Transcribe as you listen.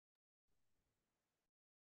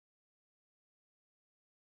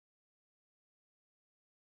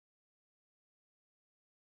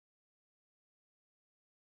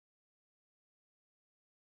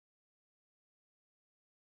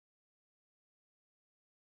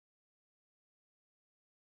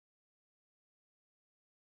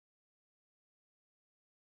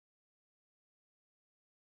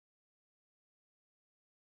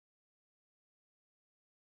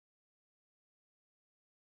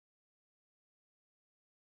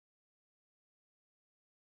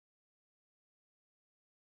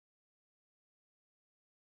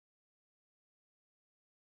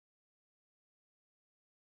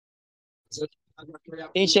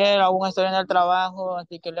Teacher, aún estoy en el trabajo,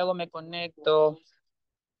 así que luego me conecto.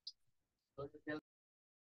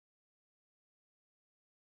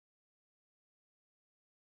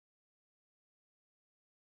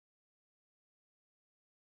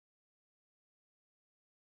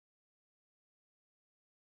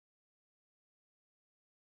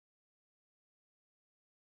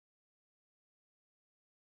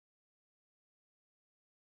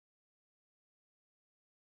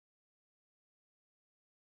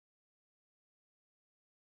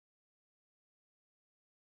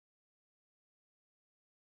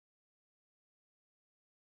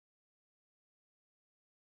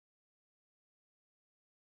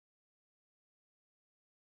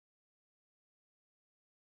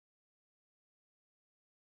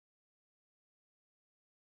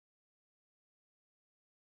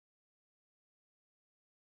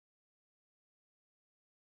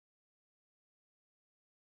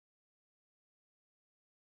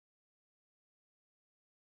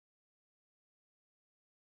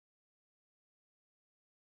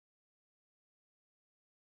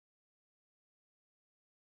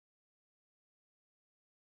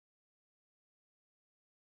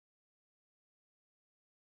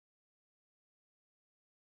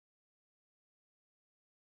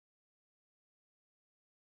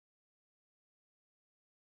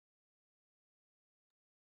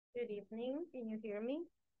 Good evening. Can you hear me?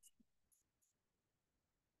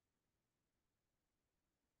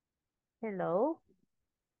 Hello.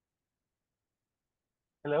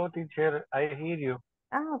 Hello, teacher. I hear you.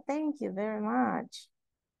 Oh, thank you very much.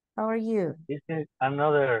 How are you? This is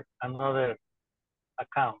another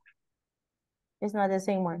account. It's not the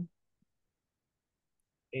same one.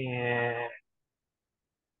 Eh,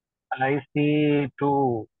 I see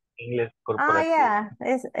two English Ah, corporative. yeah.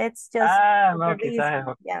 It's just No, for this. quizás es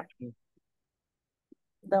otro. Yeah,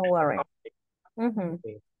 don't worry.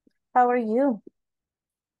 Okay. How are you?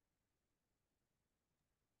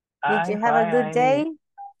 Did you I'm have a good fine. day?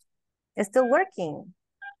 Still working?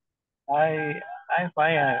 I'm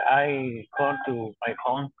fine. I come to my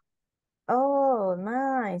home. Oh,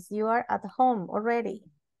 nice. You are at home already.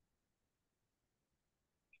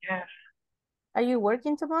 Yes. Are you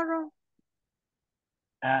working tomorrow?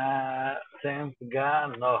 Thank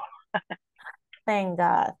God. No. Thank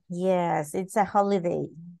God. Yes, it's a holiday.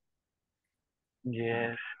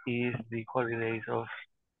 Yes, it's the holidays of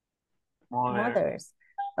mother. Mothers.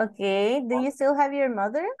 Okay. Do you still have your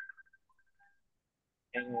mother?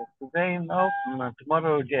 And today, no.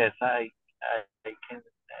 Tomorrow, yes. I can.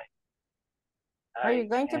 Are I you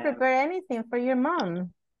going to can. prepare anything for your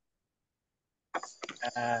mom?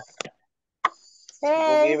 Uh, Good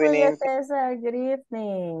Hey, Julio evening. Cesar, good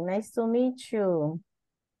evening. Nice to meet you.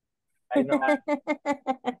 I know.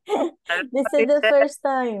 This is the first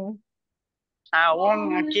time.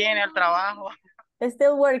 Aún aquí en el trabajo.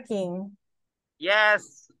 Still working.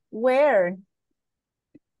 Yes. Where?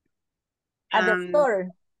 At the Um, store.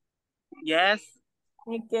 yes.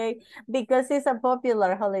 Okay, because it's a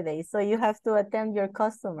popular holiday, so you have to attend your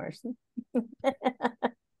customers.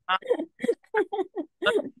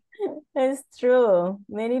 It's true.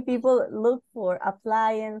 Many people look for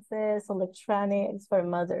appliances, electronics for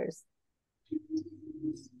mothers.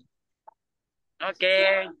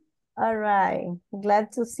 Okay. All right,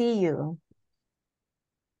 glad to see you.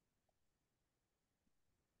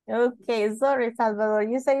 Okay, sorry, Salvador.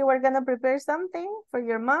 You say you were gonna prepare something for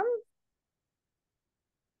your mom?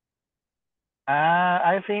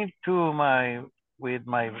 I think with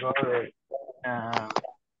my brother.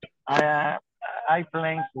 I I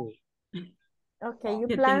plan to. Okay, you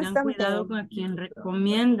Que plan tengan cuidado something. con a quien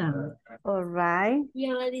recomiendan. All right.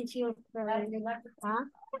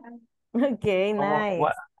 Okay, nice.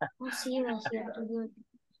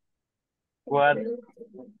 What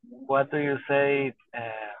what do you say?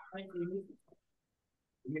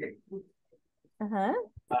 Uh-huh.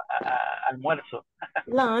 Almuerzo,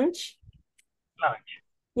 Lunch. lunch.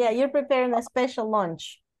 Yeah, you're preparing a special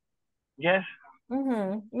lunch. Yes.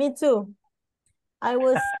 Me too. I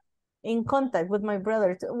was in contact with my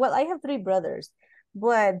brother. Well, I have three brothers,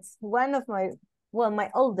 but one of my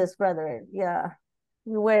oldest brother, yeah,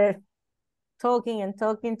 we were talking and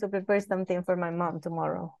talking to prepare something for my mom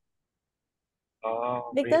tomorrow.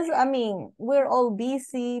 Oh, Because, really? I mean, we're all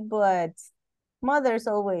busy, but mothers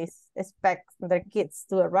always expect their kids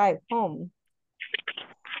to arrive home.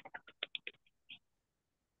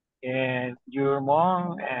 And your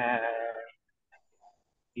mom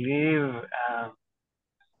live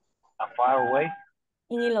far away,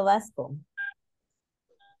 In Ilo Vasco.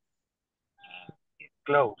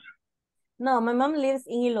 close. No, my mom lives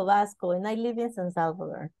in Ilo Vasco and I live in San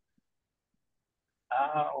Salvador.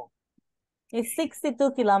 Oh, It's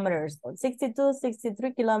 62 kilometers, 62,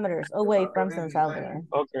 63 kilometers away from San Salvador.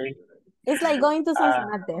 okay. It's like going to Uh,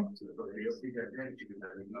 Sonsonate.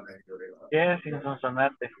 yes, in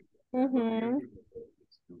Sonsonate. Mm-hmm.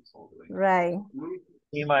 Right.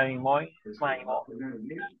 Y my mom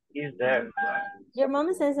is there. Your mom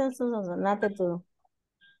is in Sonsonate too.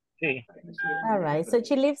 Sí, All right. So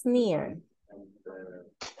she lives near.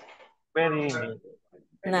 very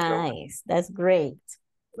Nice. That's great.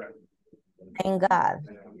 Thank God.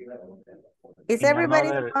 Is in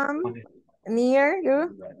everybody's another. mom near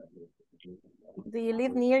you? Do you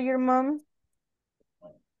live near your mom?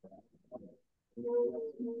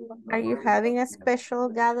 Are you having a special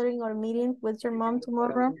gathering or meeting with your mom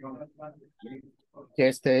tomorrow?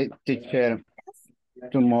 Yes, the teacher.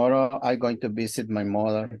 Tomorrow I'm going to visit my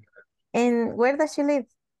mother. And where does she live?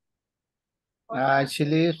 She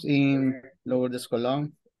lives in Lourdes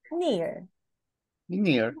Colón, Near.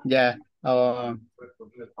 near, yeah, On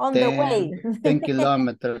the way. 10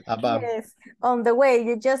 kilometers above. Yes. On the way,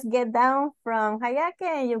 you just get down from Hayaque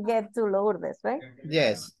and you get to Lourdes, right?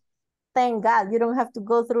 Yes, Thank God you don't have to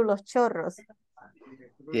go through Los Chorros.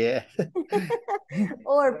 yeah.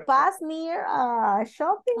 Or pass near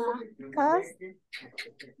shopping because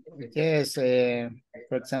Yes,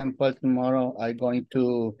 for example, tomorrow I'm going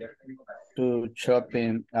to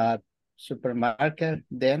shopping at supermarket,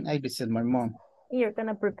 then I visit my mom. you're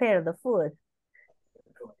gonna prepare the food.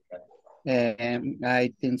 And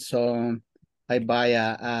I think so. I buy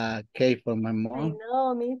a cake for my I mom.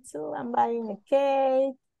 know, me too. I'm buying a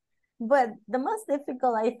cake. But the most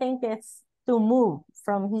difficult, I think, is to move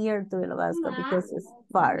from here to Ilovasco because it's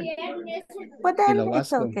far. But then it's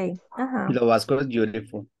Ilovasco. okay. Uh-huh. Ilovasco is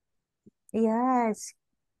beautiful. Yeah, it's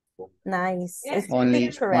nice. It's Only,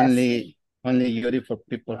 picturesque. only beautiful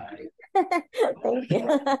people. Thank you.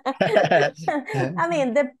 I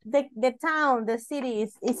mean, the town, the city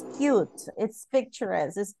is cute. It's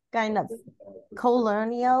picturesque. It's kind of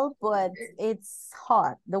colonial, but it's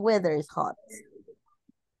hot. The weather is hot.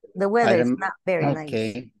 The weather is not very nice.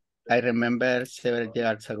 Okay. I remember several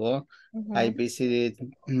years ago, I Mhm. visited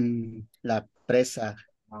La Presa,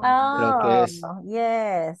 lo que Oh, es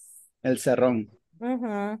yes. El Cerrón.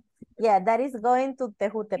 Mhm. Yeah, that is going to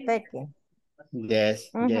Tehutepeque. Yes,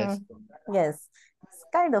 yes. Yes, it's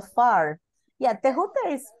kind of far. Yeah,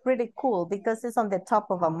 Tejute is pretty cool because it's on the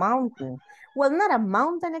top of a mountain. Well, not a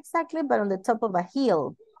mountain exactly, but on the top of a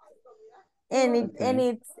hill. And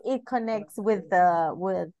it connects with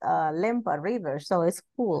Lempa River, so it's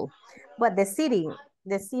cool. But the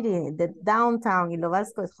downtown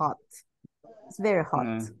Ilovasco is hot. It's very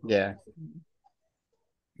hot. Yeah.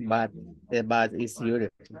 But it's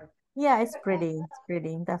beautiful. Yeah, it's pretty,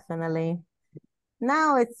 definitely.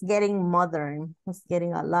 Now it's getting modern. It's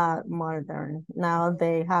getting a lot modern. Now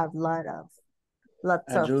they have lots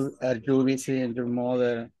of Are you visiting your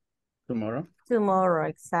mother tomorrow? tomorrow,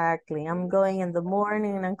 exactly. I'm going in the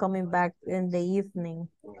morning and I'm coming back in the evening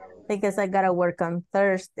because I gotta work on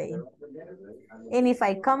Thursday. And if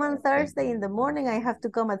I come on Thursday in the morning, I have to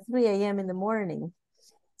come at 3 a.m. in the morning.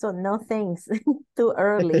 So no thanks, too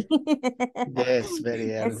early. Yes,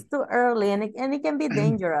 very early. It's too early and it can be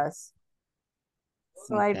dangerous.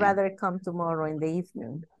 So I'd Okay. rather come tomorrow in the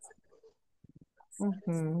evening.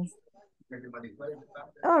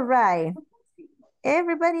 All right.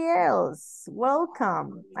 Everybody else,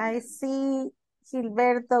 welcome. I see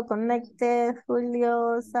Gilberto connected,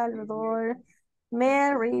 Julio, Salvador,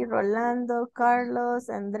 Mary, Rolando, Carlos,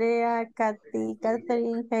 Andrea, Kathy,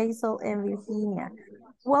 Catherine, Hazel, and Virginia.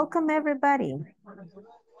 Welcome, everybody.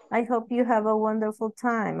 I hope you have a wonderful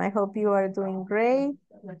time. I hope you are doing great.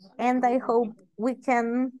 And I hope we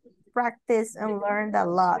can practice and learn a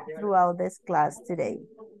lot throughout this class today.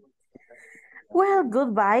 Well, good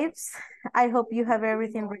vibes. I hope you have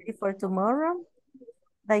everything ready for tomorrow,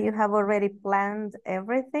 that you have already planned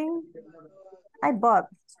everything.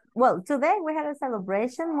 Well, today we had a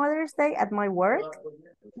celebration, Mother's Day, at my work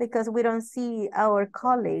because we don't see our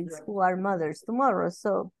colleagues who are mothers tomorrow.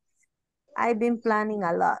 So I've been planning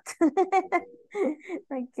a lot.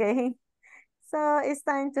 Okay. So it's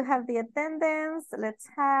time to have the attendance. Let's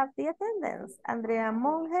have the attendance. Andrea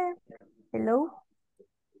Monge, hello.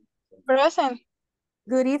 Present.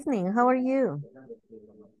 Good evening. How are you?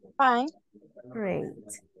 Fine. Great.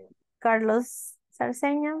 Carlos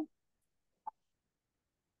Sarceño.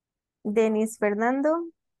 Denis Fernando.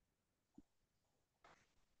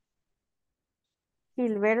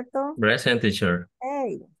 Gilberto. Present, teacher.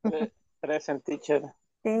 Hey. Present, teacher.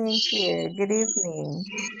 Thank you. Good evening.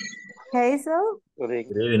 Hazel. Good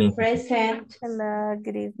evening. Good evening. Present. Hello.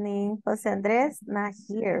 Good evening. Jose Andres. Not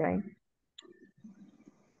here, right?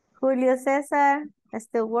 Julio Cesar,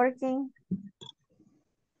 still working.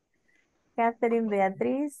 Catherine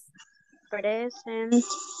Beatriz. Present.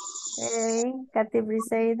 Okay. Katy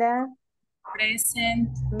Briseida. Present.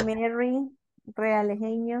 Mary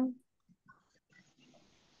Realejeño.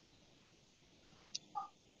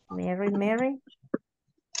 Mary.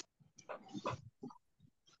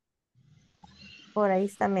 Por ahí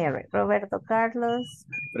está Mary. Roberto Carlos.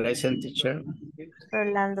 Present, teacher.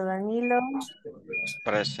 Rolando Danilo.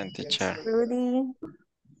 Present, teacher. Rudy.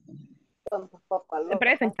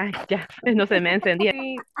 Present. Ay, ya, no se me encendía.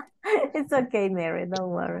 It's okay, Mary, don't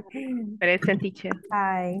worry. Present, teacher.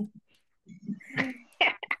 Hi.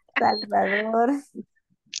 Salvador.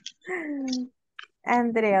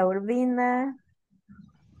 Andrea Urbina.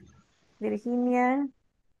 Virginia.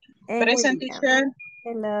 And Present, William. teacher.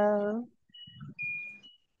 Hello.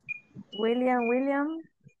 William,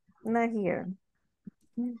 not here.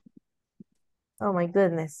 Oh my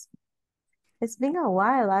goodness. It's been a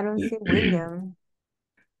while. I don't see William.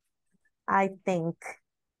 I think.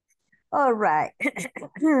 All right.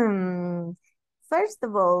 First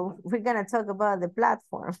of all, we're going to talk about the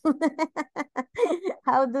platform.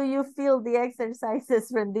 How do you feel the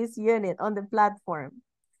exercises from this unit on the platform?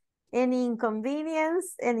 Any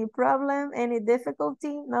inconvenience, any problem, any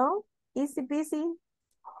difficulty? No? Easy peasy?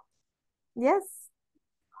 Yes?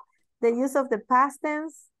 The use of the past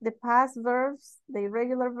tense, the past verbs, the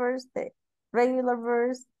irregular verbs, the regular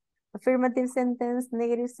verbs, affirmative sentence,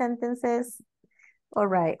 negative sentences. All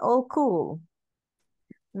right, all cool.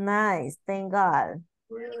 Nice, thank God.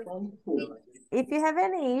 If you have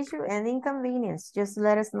any issue, any inconvenience, just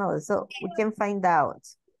let us know so we can find out.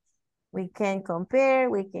 We can compare,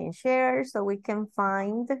 we can share, so we can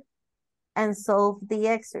find and solve the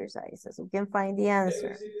exercises. We can find the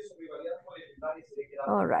answer.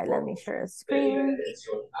 All right, let me share a screen.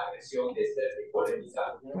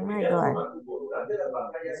 Oh my God.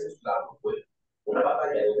 It's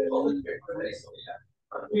this one,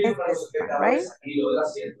 right?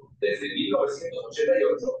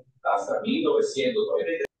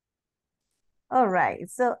 All right,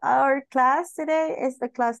 so our class today is the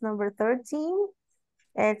class number 13.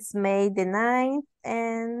 It's May the 9th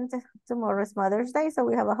and tomorrow is Mother's Day, so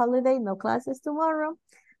we have a holiday, no classes tomorrow.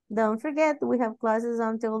 Don't forget, we have classes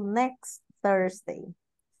until next Thursday.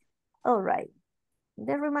 All right,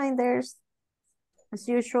 the reminders as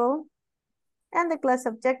usual. And the class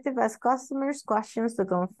objective as customers questions to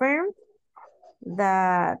confirm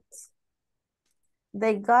that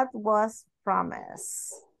they got was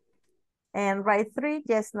promised. And write 3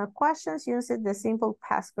 yes, no questions using the simple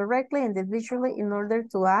past correctly individually in order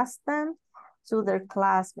to ask them to their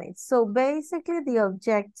classmates. So basically the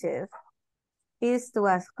objective is to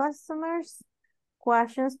ask customers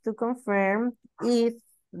questions to confirm if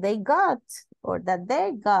they got or that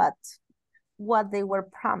they got what they were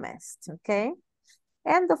promised, okay?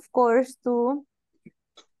 And of course to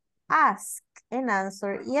ask and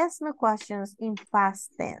answer yes, no questions in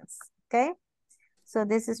past tense, okay? So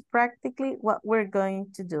this is practically what we're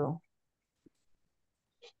going to do.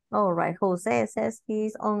 All right, Jose says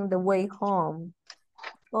he's on the way home.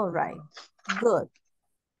 All right, good.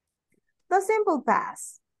 The simple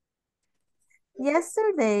past.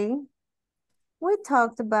 Yesterday, we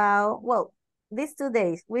talked about, well, these 2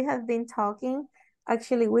 days, we have been talking,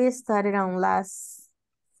 actually we started on last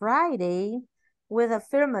Friday with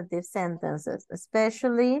affirmative sentences,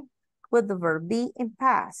 especially with the verb be in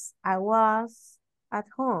past. I was at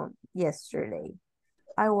home yesterday.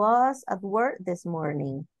 I was at work this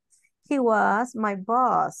morning. He was my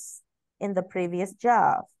boss in the previous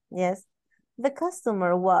job. Yes, the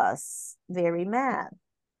customer was very mad.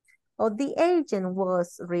 Or the agent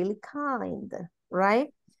was really kind, right?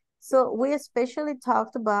 So we especially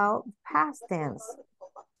talked about past tense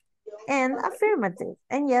and affirmative.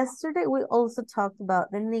 And yesterday we also talked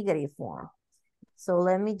about the negative form. So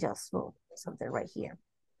let me just move something right here.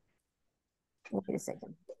 Wait a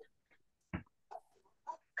second. I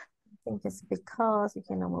think it's because you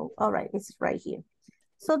cannot move. All right, it's right here.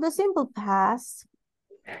 So the simple past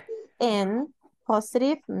in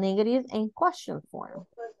positive, negative, and question form.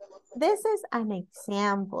 This is an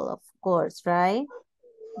example, of course, right?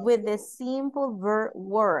 With the simple verb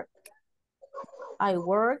work. I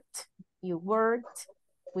worked, you worked,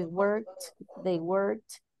 we worked, they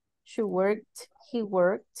worked, she worked, he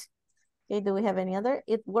worked. Okay, do we have any other?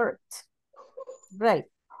 It worked. Right.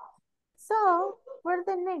 So for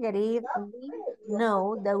the negative, we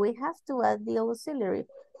know that we have to add the auxiliary.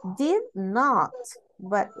 Did not,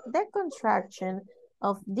 but the contraction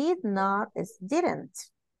of did not is didn't.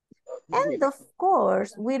 And of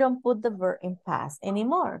course, we don't put the verb in past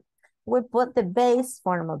anymore. we put the base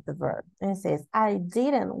form of the verb and it says, I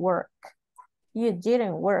didn't work. You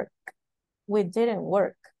didn't work. We didn't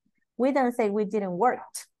work. We don't say we didn't work.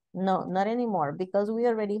 No, not anymore because we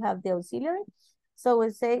already have the auxiliary. So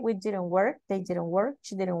we say we didn't work, they didn't work,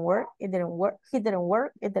 she didn't work, it didn't work, he didn't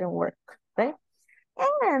work, it didn't work, right?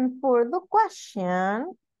 And for the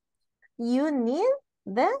question, you need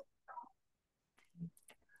the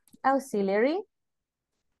auxiliary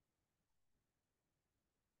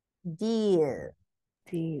did.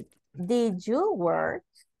 Sí. Did you work?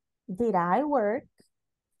 Did I work?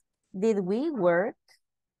 Did we work?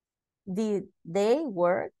 Did they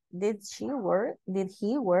work? Did she work? Did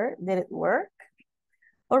he work? Did it work?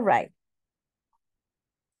 All right.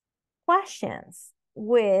 Questions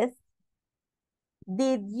with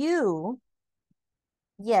did you?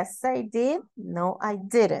 Yes, I did. No, I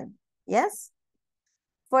didn't. Yes?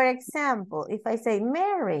 For example, if I say,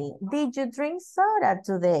 Mary, did you drink soda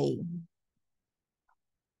today?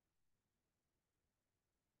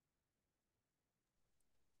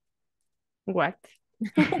 What?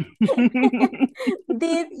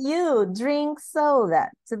 Did you drink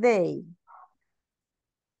soda today?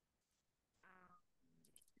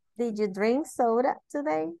 Did you drink soda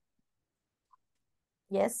today?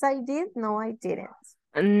 Yes, I did. No, I didn't.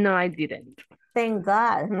 No, I didn't. Thank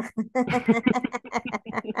God.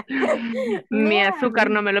 Mi azúcar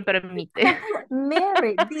Mary, no me lo permite.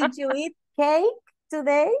 Mary, did you eat cake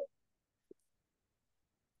today?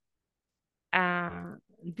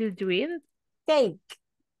 Did you eat? Cake.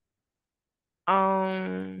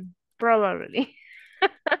 Probably.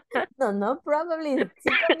 No, probably. ¿Sí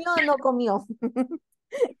comió o no comió?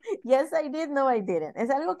 Yes, I did. No, I didn't. Es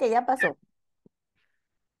algo que ya pasó.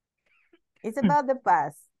 It's about the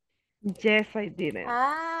past. Yes, I didn't.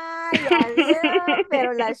 Ah, ya vio,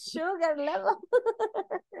 pero la sugar level.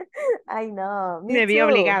 I know, me Me vi too.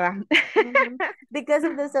 obligada. Because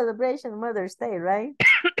of the celebration Mother's Day, right?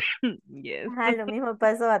 Yes. Ajá, lo mismo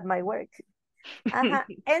pasó at my work. Ajá,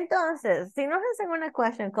 entonces, si nos hacen una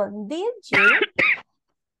question con did you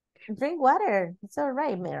drink water? It's all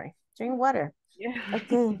right, Mary. Drink water. Yeah.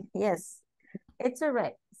 Okay, yes. It's all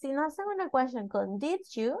right. Si nos hacen una question con did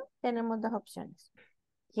you, tenemos dos opciones.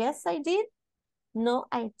 Yes, I did. No,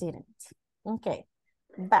 I didn't. Okay.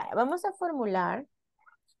 Vamos a formular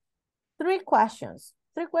three questions.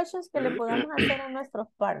 Three questions que le podamos hacer a nuestros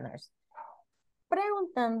partners.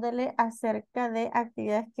 Preguntándole acerca de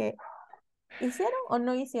actividades que hicieron o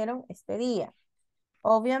no hicieron este día.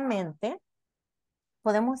 Obviamente,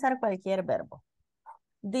 podemos usar cualquier verbo.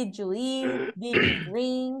 Did you eat? Did you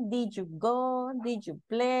drink? Did you go? Did you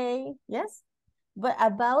play? Yes? But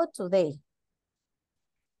about today.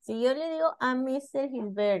 Si yo le digo a Mr.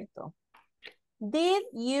 Gilberto, did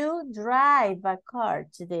you drive a car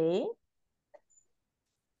today?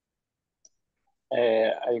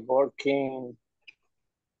 I working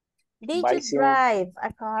Did you bicycle. drive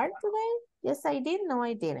a car today? Yes, I did. No,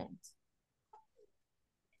 I didn't.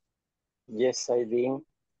 Yes, I did.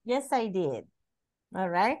 Yes, I did. All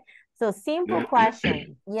right. So simple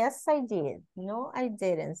question. Yes, I did. No, I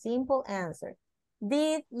didn't. Simple answer.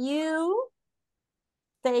 Did you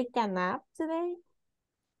take a nap today?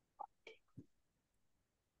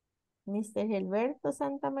 Mr. Gilberto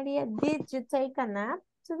Santa María, did you take a nap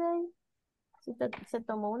today? ¿Se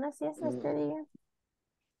tomó una siesta este día?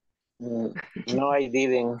 No, I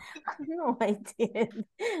didn't. No, I didn't.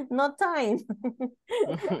 No time.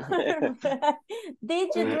 Did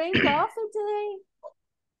you drink coffee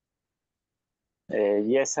today?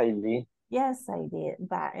 Yes, I did. Yes, I did.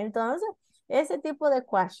 Va, entonces, ese tipo de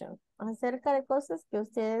question acerca de cosas que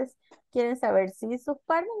ustedes quieren saber si sus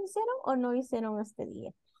partners hicieron o no hicieron este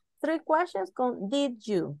día. Three questions con did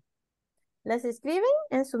you. Las escriben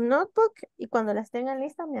en su notebook y cuando las tengan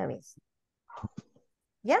listas me avisan.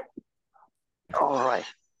 ¿Ya? All right.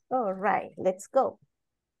 All right, let's go.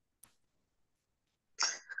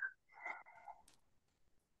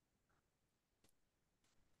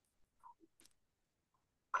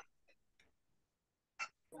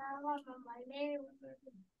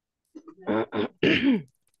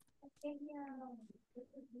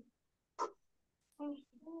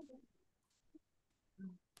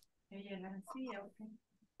 Ella la hacía, ¿ok?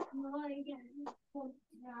 No, ella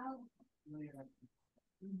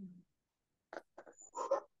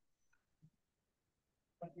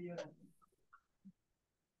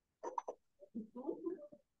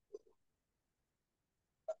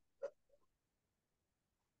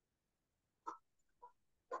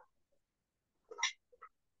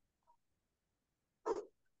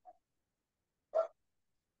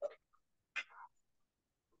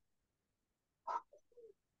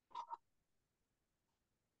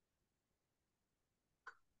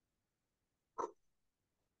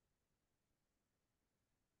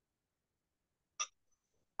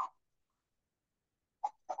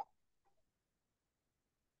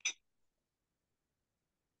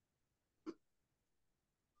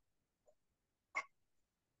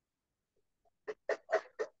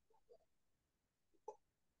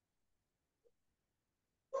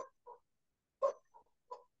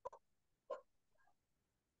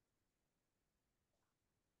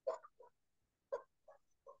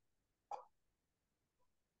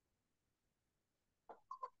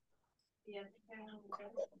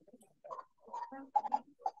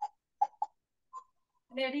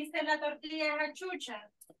 ¿Le diste la tortilla a Chucha?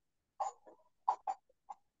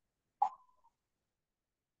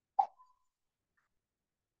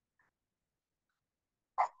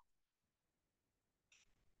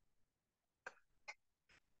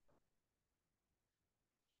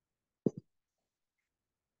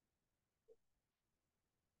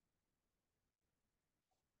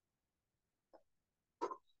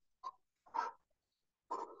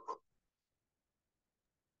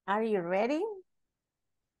 Are you ready?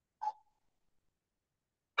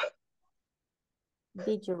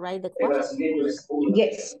 Did you write the question?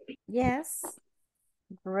 Yes. Yes.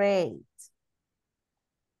 Great.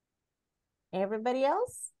 Everybody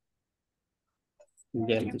else?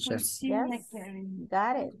 Yes, teacher. Yes.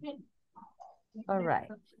 Got it. All right.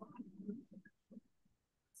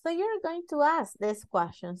 So you're going to ask these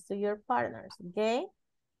questions to your partners, okay?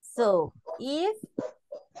 So if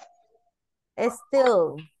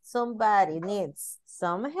still somebody needs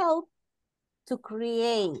some help to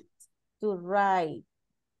create, to write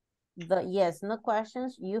the yes, no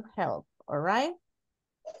questions, you help, all right?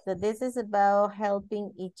 So this is about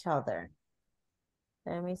helping each other.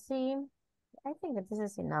 Let me see. I think that this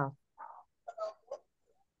is enough.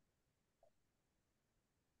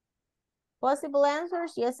 Possible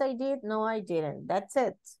answers, yes, I did, no, I didn't. That's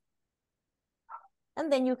it.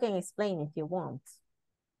 And then you can explain if you want.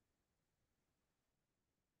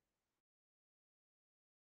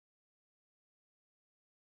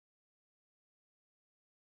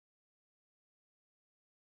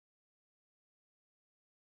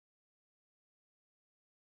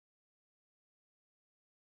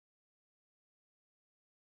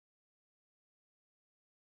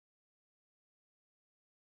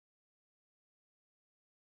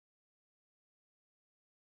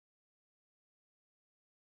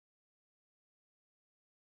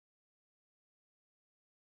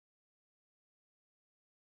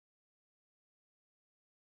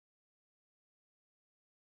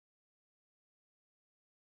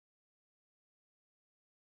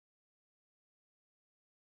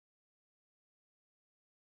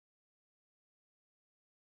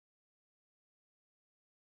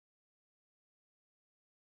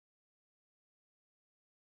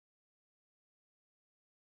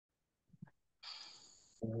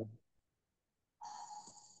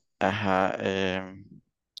 Ajá.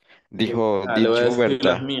 Dijo, Le did voy a you, decir las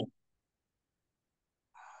 ¿verdad? mías.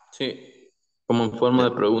 Sí, como en forma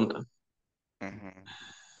de pregunta. Ujú.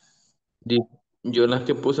 Did- yo las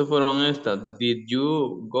que puse fueron estas. Did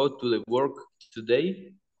you go to the work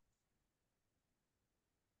today?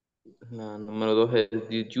 La número 2 es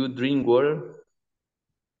Did you drink water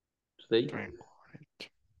today? Drink.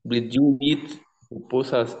 Did you eat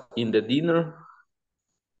pupusas in the dinner?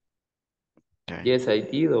 Okay. Yes, I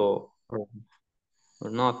did or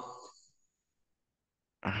not.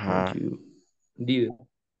 Or Ajá. you did.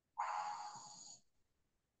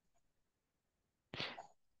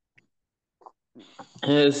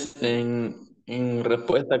 En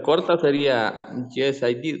respuesta corta sería Yes,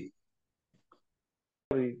 I did.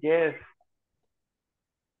 Yes,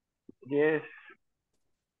 yes,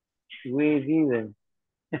 we didn't.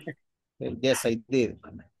 Yes, I did.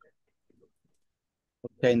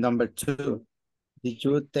 Okay, number 2. Did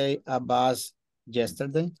you take a bus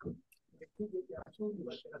yesterday?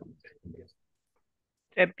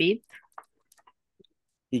 Repeat.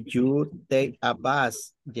 Did you take a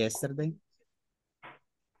bus yesterday?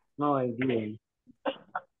 No, I didn't.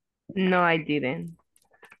 No, I didn't.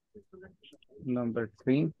 Number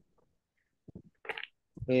 3.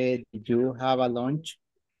 Did you have a lunch?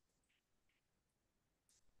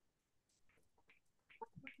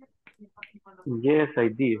 Yes, I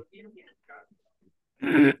did.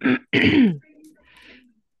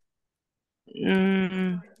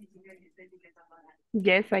 Mm,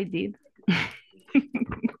 yes, I did.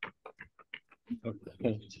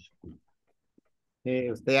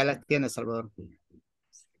 Okay. Usted ya las tiene, Salvador.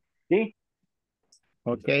 Sí,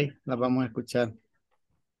 Ok, las vamos a escuchar.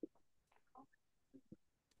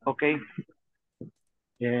 okay.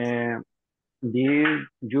 Did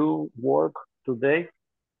you work today?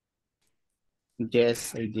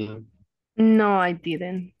 Yes, I did. No, I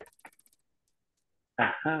didn't.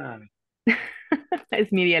 Ajá.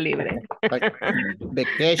 Es mi día libre.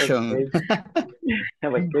 Vacation. Okay.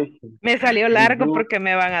 Vacation. Me salió Did largo you? porque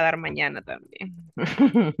me van a dar mañana también.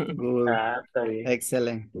 Good. Está bien.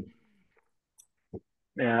 Excellent.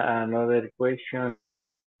 Another question.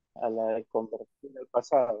 A la de convertir el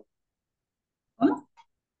pasado. No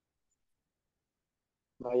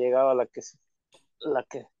ha llegado a las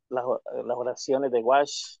oraciones de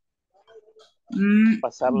wash.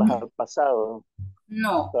 pasarlas al pasado.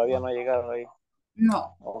 No, Todavía no ha llegado ahí.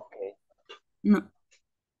 no, Ok. no.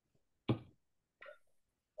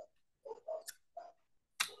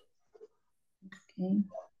 Okay.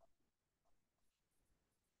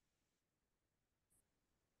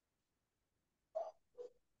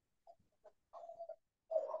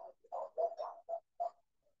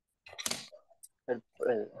 El,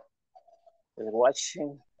 el, el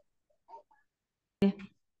watching.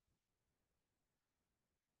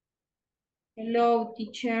 Hello,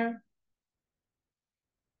 teacher.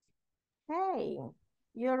 Hey,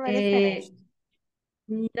 you already finished.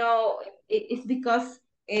 No, it's because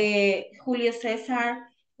Julio Cesar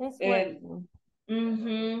It's eh,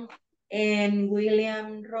 working. and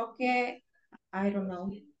William Roque, I don't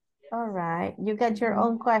know. All right, you got your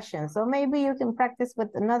own questions. So maybe you can practice with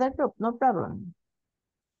another group, no problem.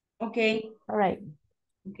 Okay, All right.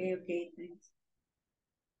 okay, thanks.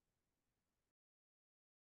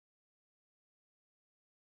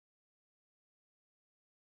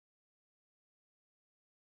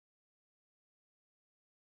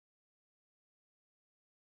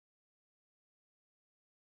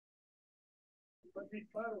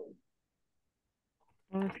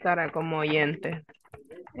 Estará como oyente.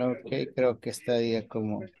 Ok, creo que estaría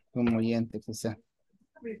como oyente quizá.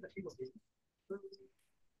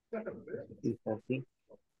 Quizá sí.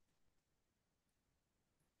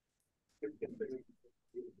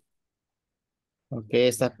 Ok,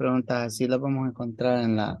 estas preguntas así las vamos a encontrar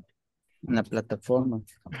en la plataforma.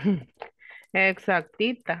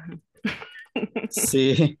 Exactita.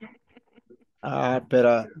 Sí.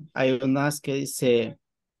 Pero hay unas que dice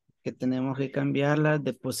que tenemos que cambiarlas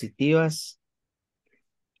de positivas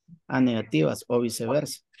a negativas o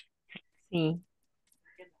viceversa. Sí.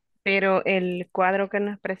 Pero el cuadro que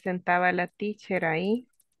nos presentaba la teacher ahí,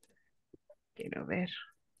 quiero ver.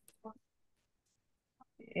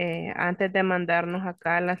 Antes de mandarnos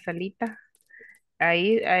acá a la salita,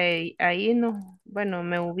 ahí no, bueno,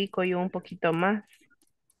 me ubico yo un poquito más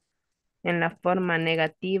en la forma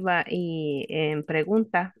negativa y en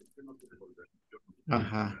pregunta.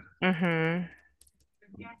 Ajá. Ujú.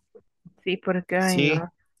 Sí, porque, ay, Sí.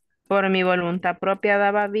 no. Por mi voluntad propia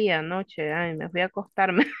daba vía anoche. Ay, me fui a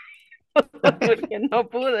acostarme porque no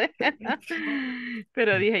pude.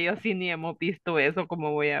 Pero dije yo, si ni hemos visto eso,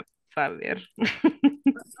 ¿cómo voy a saber?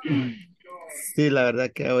 Sí, la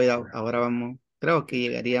verdad que hoy, ahora vamos, creo que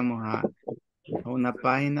llegaríamos a una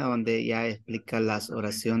página donde ya explica las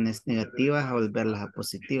oraciones negativas a volverlas a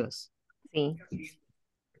positivas. Sí,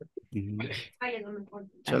 Ujú.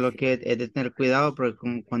 Solo así. que es de tener cuidado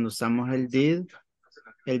porque cuando usamos el did,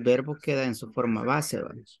 el verbo queda en su forma base,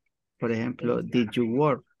 ¿va? Por ejemplo, did you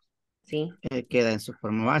work, Sí, queda en su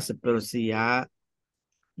forma base, pero si ya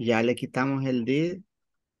le quitamos el did,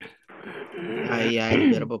 ahí ya el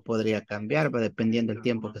verbo podría cambiar, va dependiendo del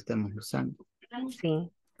tiempo que estemos usando. sí,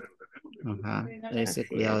 Ajá, ese así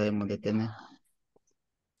cuidado es. debemos de tener.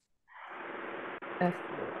 Así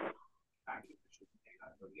es.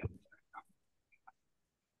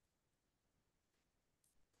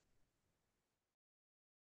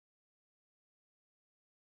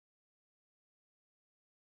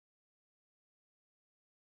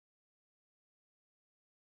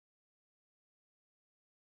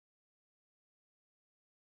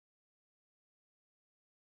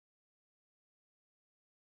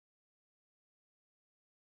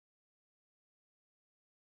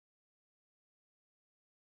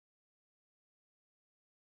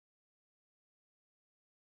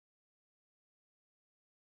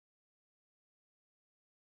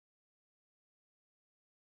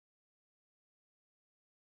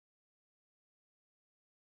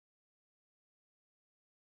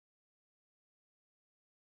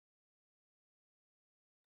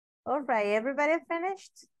 All right, everybody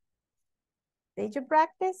finished? Did you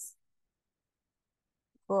practice?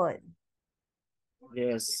 Good.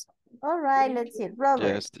 Yes. All right, let's see. Robert,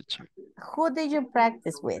 Yes, teacher. who did you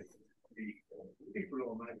practice with?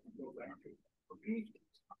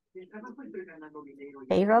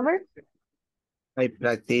 Hey, Robert? I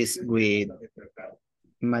practice with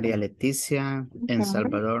María Leticia en Mhm.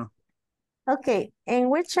 Salvador. Okay, and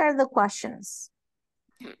which are the questions?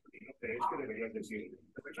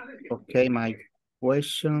 Okay, my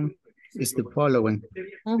question is the following.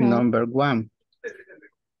 Mhm. Number one,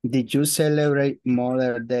 did you celebrate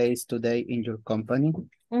Mother Days today in your company?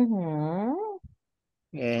 Mhm.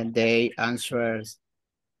 And they answers,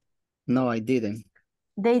 no, I didn't.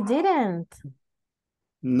 They didn't.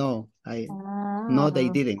 No, no, they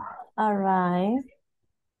Ah, didn't. all right.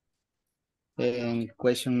 And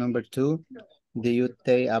question number two, did you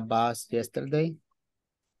take a bus yesterday?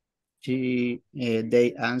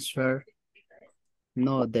 They answer,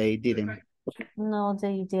 no, they didn't. No,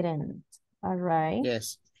 they didn't. All right.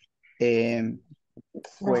 Yes. The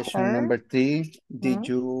Question third. number 3.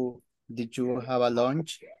 Mhm. Did you have a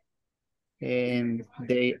lunch? And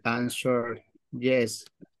they answered, yes,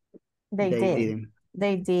 They they did. didn't.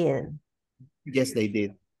 They did. Yes, they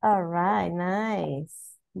did. All right,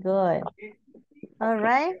 nice. Good. All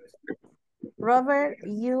right. Robert,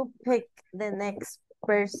 you pick the next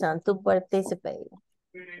person to participate.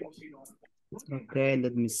 Okay,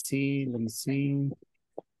 let me see.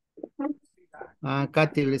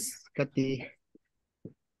 Katy,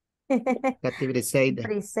 Katy Briseida.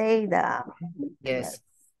 Briseida. Yes,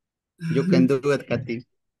 you can do it, Katy.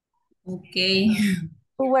 Okay.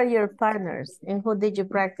 Who were your partners and who did you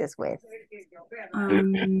practice with?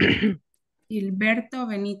 Gilberto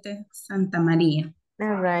Benítez Santamaría.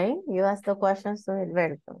 All right, you asked the questions to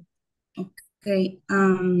Alberto. Okay.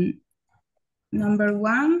 Number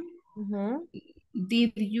 1, Mhm.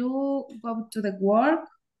 did you go to the work?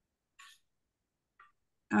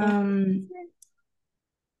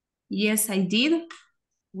 Yes, I did.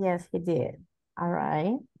 Yes, he did. All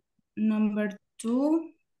right. Number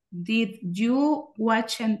 2, did you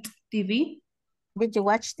watch TV? Did you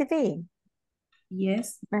watch TV?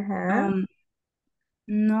 Yes. Uh-huh.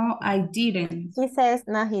 No, I didn't. He says,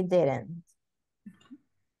 no, he didn't.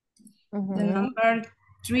 The Mhm. number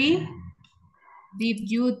 3, did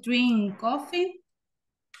you drink coffee?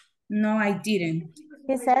 No, I didn't.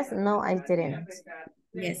 He says, no, I didn't.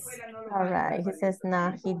 Yes. All right. He says,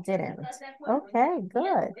 no, he didn't. Okay,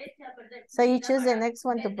 good. So you choose the next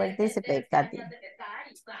one to participate, Kathy.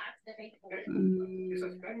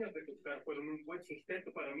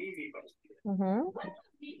 Mhm.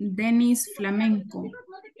 Dennis Flamenco.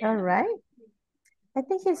 All right. I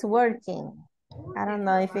think he's working. I don't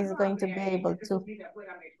know if he's going to be able to.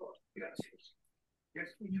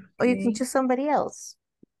 Or you can choose somebody else.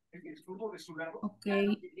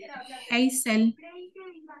 Okay. Hazel.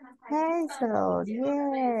 Hazel,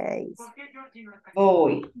 yes.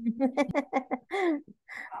 Boy.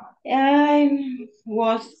 I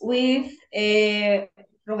was with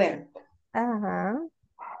Roberto. Uh-huh.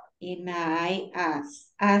 And I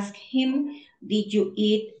asked him, did you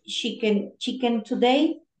eat chicken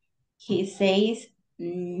today? He says,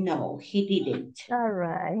 no, he didn't. All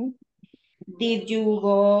right. Did you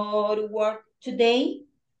go to work today?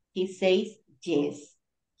 He says, yes,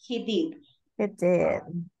 he did. He did.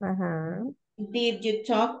 Uh-huh. Did you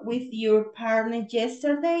talk with your partner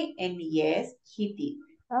yesterday? And yes, he did.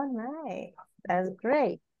 Oh, nice. That's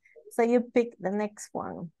great. So you pick the next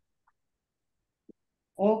one.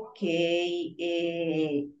 Okay.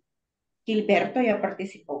 Gilberto ya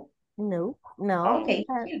participó. No, no, Okay,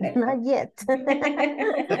 not yet.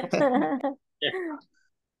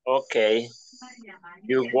 Okay.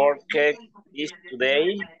 You work this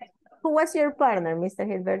today? Who was your partner, Mr.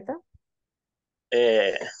 Gilberto?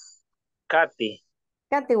 Kathy.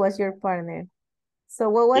 Kathy was your partner. So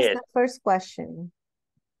what was Yes. the first question?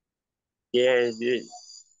 Yes.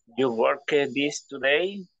 You work this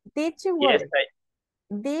today? Did you Yes, work?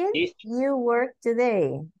 Did this you work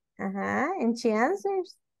today? And she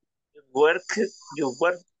answers. you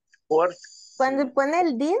work. Cuando pone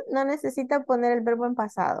el did, no necesita poner el verbo en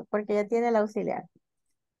pasado, porque ya tiene el auxiliar.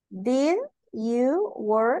 Did you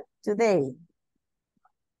work today?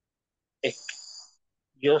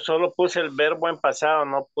 Yo solo puse el verbo en pasado,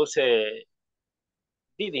 no puse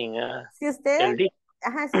didn't. Si usted, El did.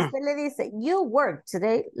 si usted le dice, you work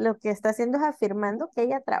today, lo que está haciendo es afirmando que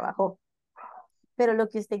ella trabajó. Pero lo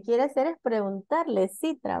que usted quiere hacer es preguntarle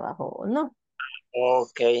si trabajó o no.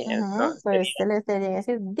 Ok, entonces. Pues usted le estaría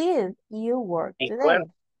decir, did you work today?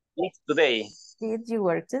 Today. Did you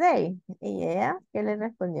work today? Y ella, ¿qué le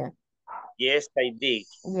respondió? Yes, I did.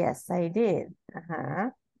 Yes, I did.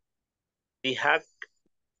 Did have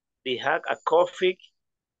a coffee?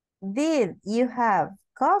 Did you have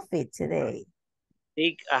coffee today?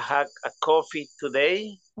 Did I have a coffee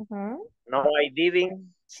today? No, I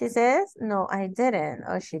didn't. She says, no, I didn't,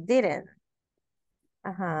 or she didn't.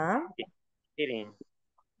 Didn't.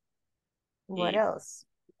 What else?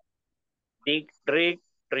 Did read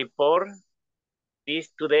report this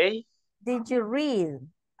today? Did you read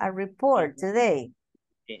a report today?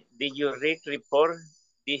 Did you read report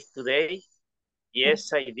this today?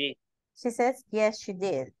 Yes, I did. She says, yes, she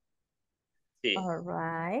did. Sí. All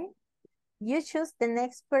right. You choose the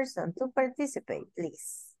next person to participate,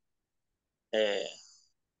 please.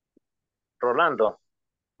 Rolando.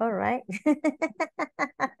 All right.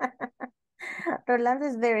 Rolando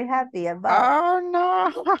is very happy about. Oh, no.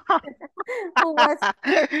 Who was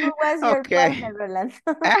your Okay. partner, Rolando?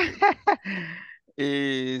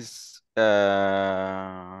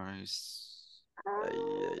 Ay,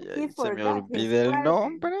 ay, He ay, se me forgot his olvida el partner.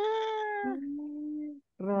 nombre.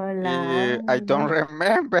 I don't Rolando.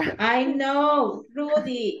 remember. I know,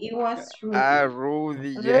 Rudy. It was Ah,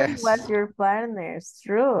 Rudy. Rudy, Rudy was yes. your partner, it's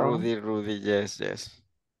true. Rudy, yes, yes.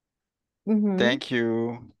 Mm-hmm. Thank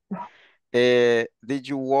you. Did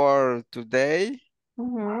you work today?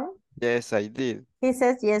 Mm-hmm. Yes, I did. He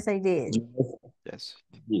says, yes, I did. Yes.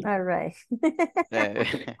 All right. Eh,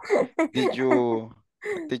 did you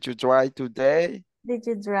drive today? Did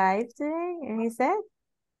you drive today? And he said,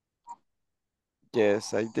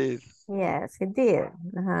 Yes, I did. yes, he did.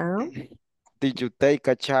 Uh-huh. Did you take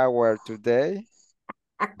a shower today?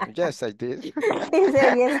 Yes, I did. He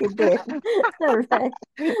said, yes, he did. All right.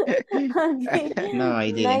 Okay. No,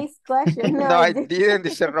 I didn't. Nice question. No, No, I I did. didn't,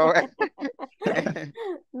 dice Robert.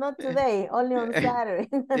 Not today, only on Saturday.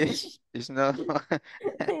 It's not.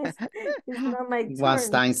 it's, it's not my Once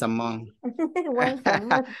turn. times a month. Once a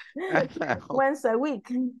month. Once a week.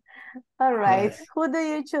 All right. Yes. Who do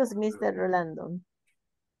you choose, Mr. Rolando?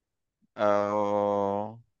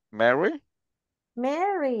 Oh, Mary?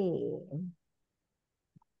 Mary.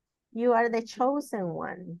 You are the chosen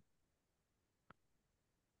one.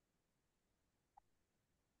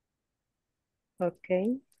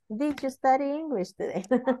 Okay. Did you study English today?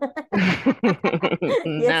 Yes,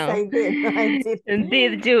 No. I did. No, I did.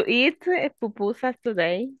 Did you eat pupusas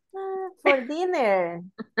today? For dinner.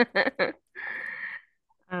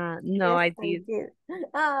 No, Yes, I I did. did.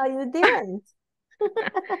 Oh, you didn't.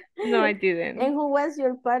 No, I And didn't. who was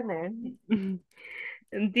your partner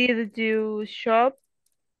Did you shop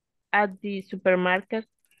at the supermarket?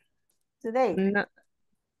 today? No,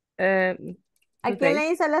 ¿A quién today.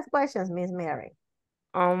 le hizo las questions, Miss Mary?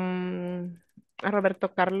 A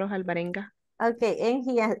Roberto Carlos Alvarenga. Okay, and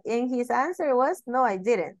his answer was, no, I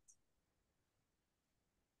didn't.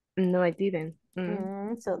 No, I didn't.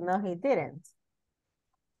 So no, he didn't.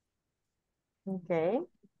 Okay.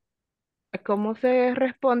 ¿Cómo se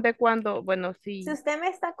responde cuando, bueno, Si sí. usted me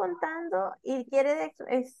está contando y quiere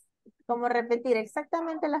como repetir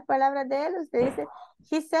exactamente las palabras de él, usted dice,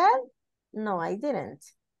 he said, no, I didn't.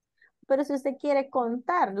 Pero si usted quiere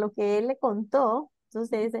contar lo que él le contó,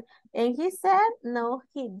 entonces dice, and he said, no,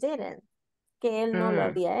 he didn't, que él no lo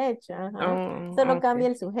había hecho. Ajá. Solo cambia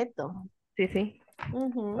el sujeto. Sí, sí.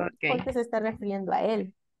 Porque se está refiriendo a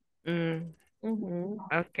él.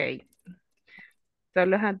 Ok.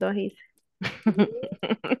 Solo esas dos hice.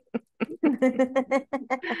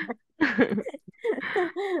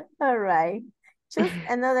 All right. Choose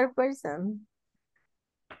another person.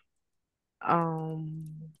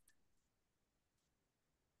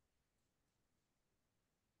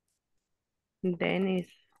 Dennis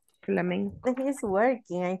Flamenco. He's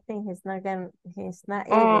working. I think he's not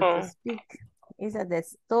able to speak. He's at the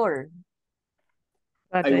store.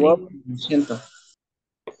 I work, lo siento.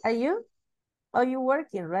 Are you? Are you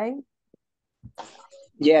working, right?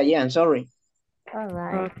 Yeah, I'm sorry. All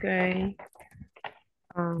right. Okay.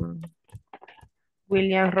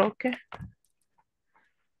 William Roque.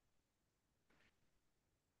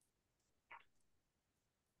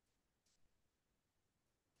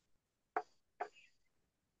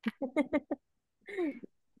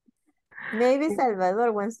 Maybe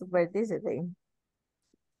Salvador wants to participate.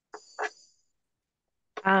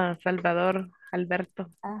 Salvador Alberto.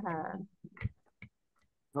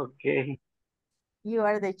 Okay. You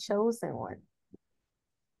are the chosen one.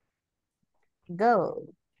 Go.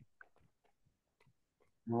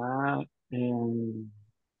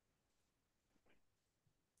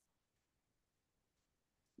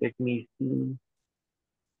 Let me see.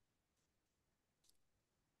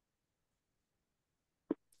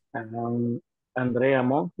 Andrea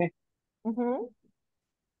Monge.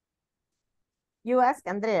 You ask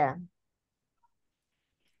Andrea.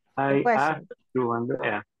 I asked to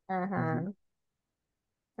Andrea. All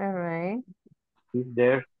right. Is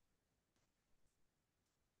there?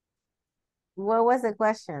 What was the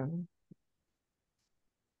question?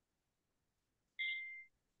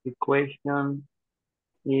 The question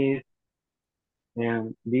is,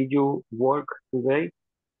 did you work today?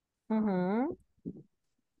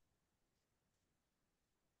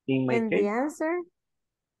 In my And case, the answer?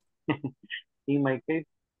 in my case,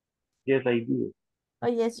 yes, I did. Oh,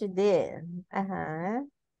 yes, you did.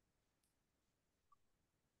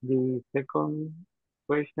 The second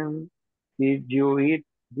question, did you eat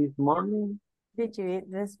this morning? Did you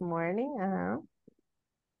eat this morning?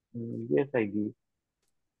 Yes, I did.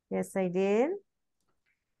 Yes, I did.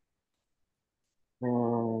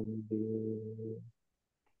 And the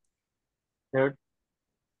third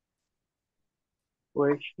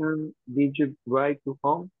question, did you drive to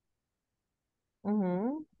home?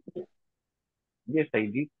 Mm-hmm. Yes, I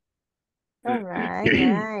did. All right,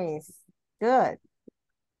 nice. Good.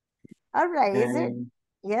 All right, is it? And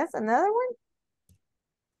Yes, another one?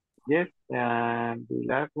 yes, and the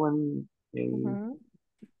last one, Mm-hmm.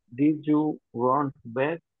 did you run to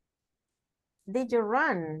bed? Did you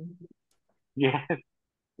run? Yes,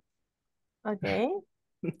 Okay.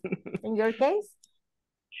 In your case?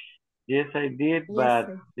 yes, I did, Yes. but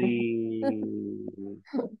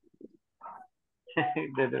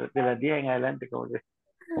de las 10 en adelante, como que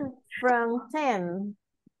From 10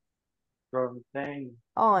 from 10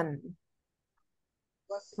 on.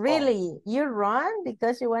 Really? You run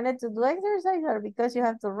because you wanted to do exercise or because you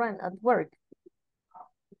have to run at work?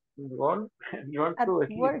 run, run At to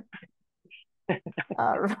sleep. work.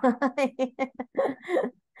 All right.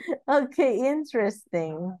 Okay,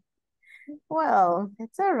 interesting. Well,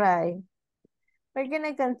 it's all right. We're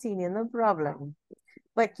gonna continue, no problem.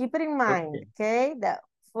 But keep it in mind, okay, that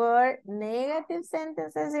for negative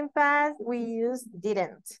sentences in past, we use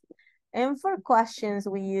didn't. And for questions,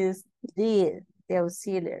 we use did, the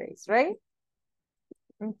auxiliaries, right?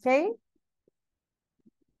 Okay.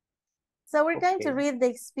 So we're going to read the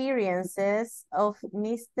experiences of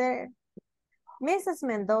Mrs.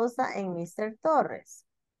 Mendoza and Mr. Torres.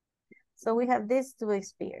 So we have these two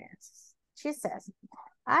experiences. She says,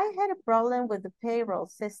 I had a problem with the payroll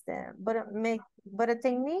system, but a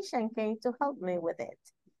technician came to help me with it.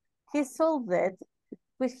 He solved it,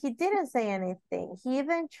 but he didn't say anything. He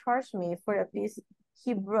even charged me for a piece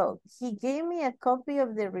he broke. He gave me a copy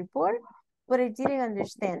of the report, but I didn't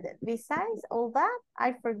understand it. Besides all that,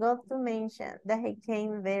 I forgot to mention that he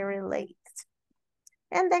came very late.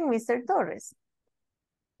 And then Mr. Torres.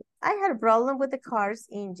 I had a problem with the car's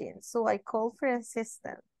engine, so I called for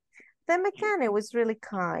assistance. The mechanic was really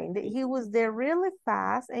kind. He was there really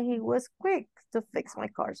fast and he was quick to fix my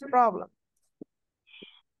car's problem.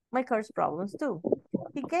 My car's problems too.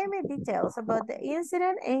 He gave me details about the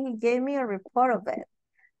incident and he gave me a report of it.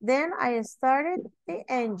 Then I started the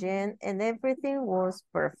engine and everything was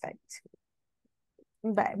perfect.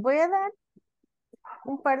 Bye. Voy a dar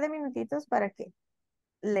un par de minutitos para que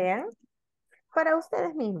lean para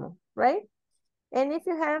ustedes mismos, right? And if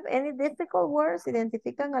you have any difficult words,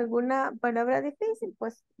 identifican alguna palabra difícil,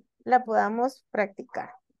 pues la podamos practicar.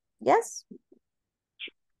 Yes?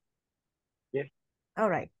 Yes. All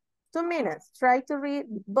right. 2 minutes. Try to read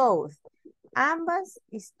both. Ambas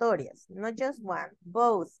historias, not just one,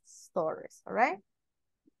 both stories, all right?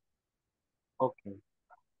 Okay.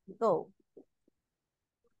 Go.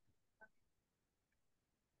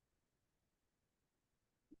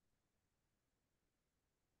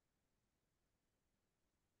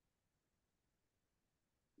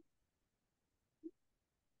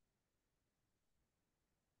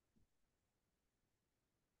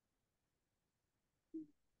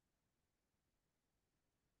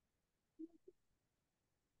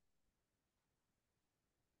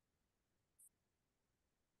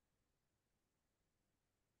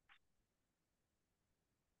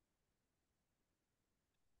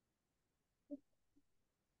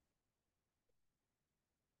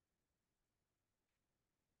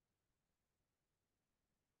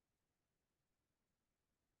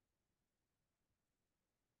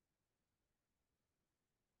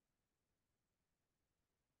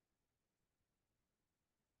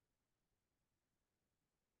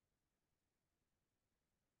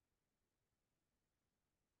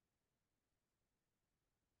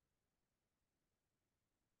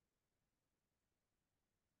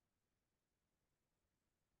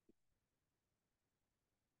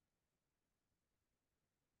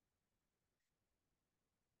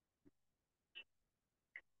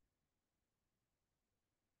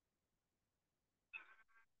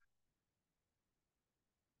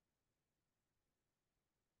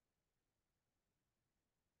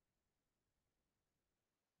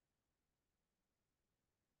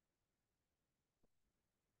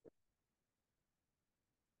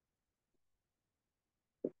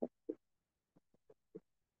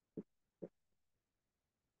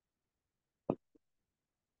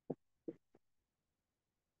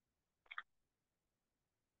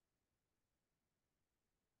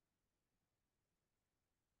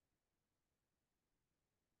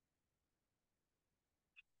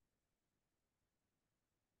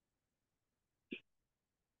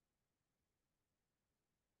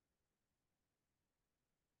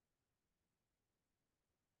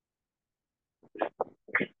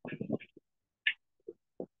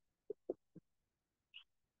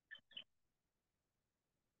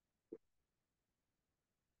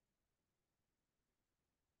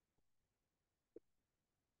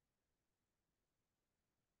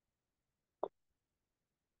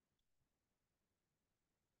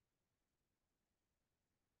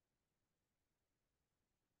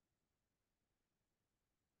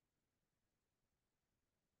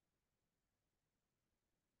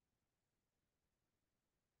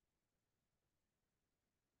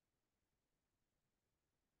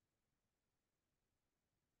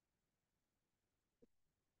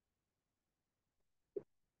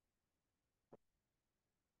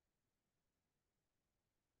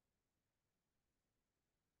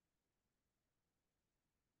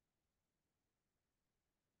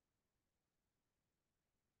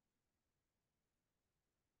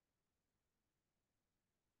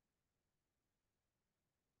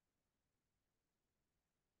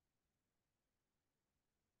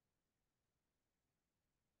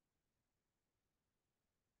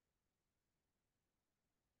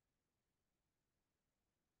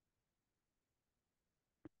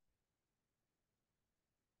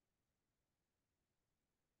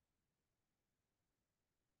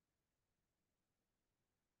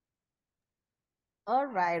 All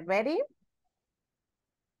right, ready?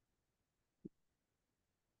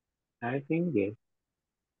 I think yes.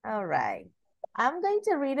 All right. I'm going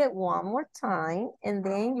to read it one more time, and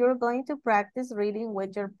then you're going to practice reading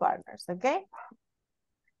with your partners, okay?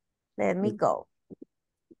 Let me go.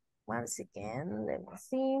 Once again, let me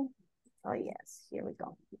see. Oh, yes, here we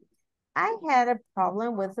go. I had a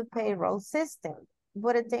problem with the payroll system,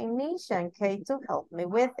 but a technician came to help me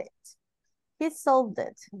with it. He solved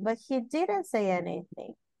it, but he didn't say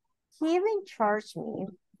anything. He even charged me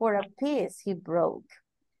for a piece he broke.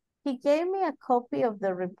 He gave me a copy of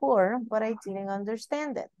the report, but I didn't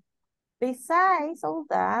understand it. Besides all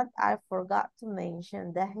that, I forgot to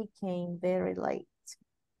mention that he came very late.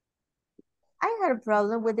 I had a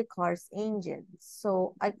problem with the car's engine,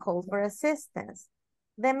 so I called for assistance.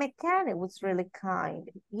 The mechanic was really kind.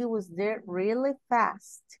 He was there really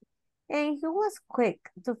fast, and he was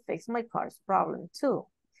quick to fix my car's problem too.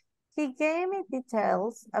 He gave me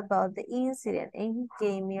details about the incident, and he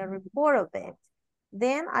gave me a report of it.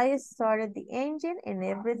 Then I started the engine and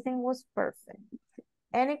everything was perfect.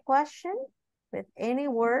 Any question with any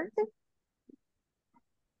word?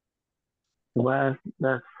 What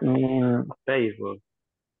does mean payroll?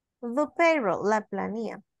 The payroll, la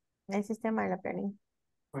planilla. El sistema de la planilla.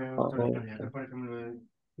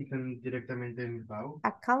 Directamente en el pago.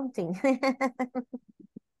 Accounting.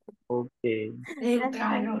 Okay.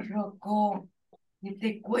 Loco. ¿Qué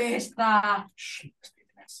te cuesta?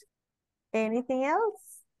 Anything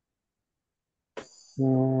else?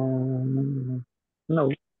 No.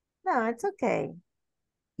 No, it's okay.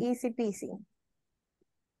 Easy peasy.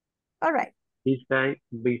 All right. Besides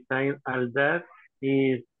all that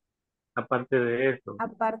is aparte de eso.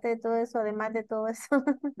 Aparte de todo eso, además de todo eso,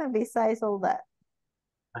 besides all that.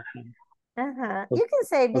 You can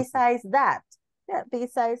say besides that. Yeah,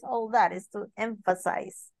 besides all that is to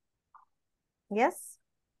emphasize. Yes?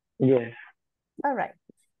 Yes. All right.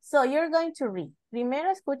 So you're going to read.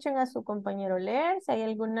 Primero escuchen a su compañero leer. Si hay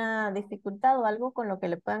alguna dificultad o algo con lo que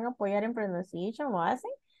le puedan apoyar en pronunciation, lo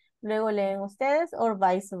hacen. Luego leen ustedes or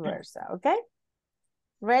vice versa. Okay?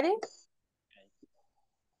 Ready?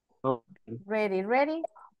 Okay. Ready?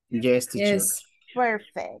 Yes, teacher. Yes.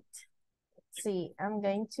 Perfect. See, I'm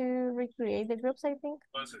going to recreate the groups, I think.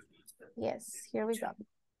 Yes, here we go.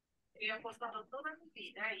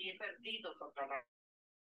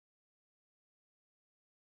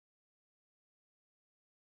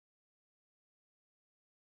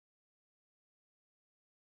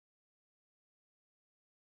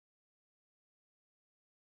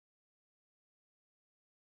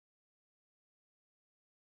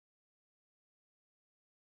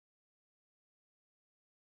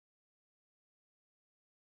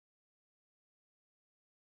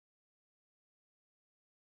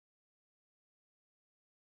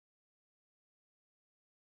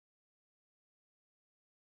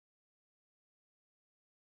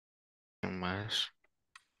 Más.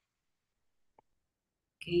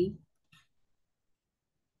 Okay.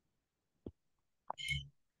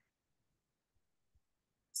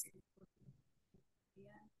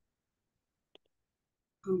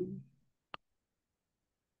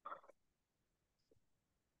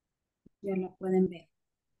 Ya la pueden ver.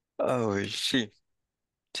 Ay, sí.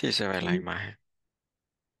 Sí se ve la Okay. imagen.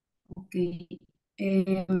 Ok.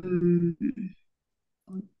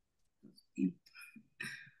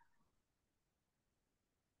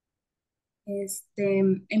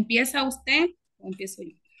 ¿Empieza usted o empiezo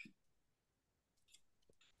yo?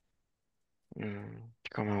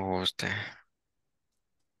 Como guste.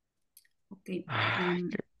 Ok. Ay,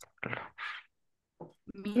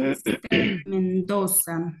 Mr.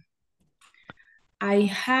 Mendoza, I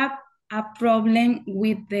have a problem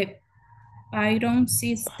with the Python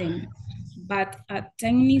system, but a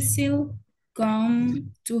technician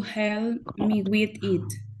come to help me with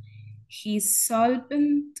it. He solved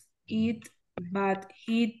it, but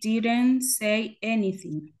he didn't say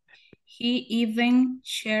anything. He even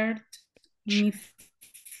shared me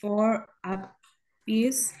for a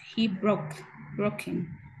piece he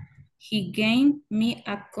broken. He gave me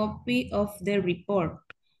a copy of the report,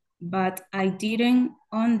 but I didn't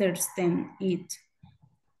understand it.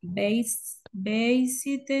 Based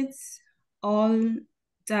all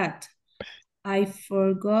that, I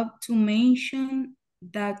forgot to mention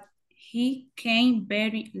that he came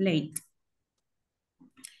very late.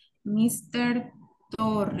 Mr.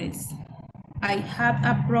 Torres, I have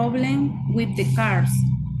a problem with the car's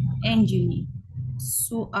engine,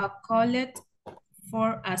 so I called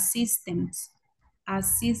for assistances.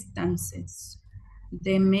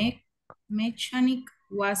 The mechanic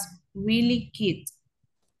was really good.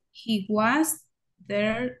 He was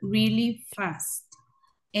there really fast.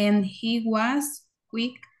 and he was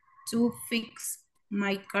quick to fix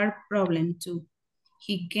my car problem too.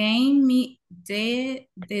 He gave me the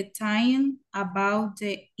time about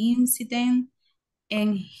the incident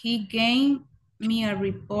and he gave me a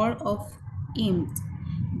report of it.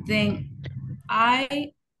 Then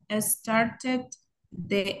I started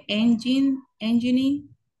the engineering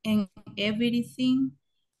and everything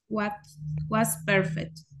was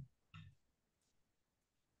perfect.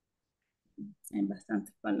 Hay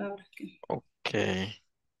bastantes palabras que... Ok.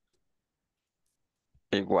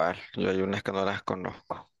 Igual, yo hay unas que no las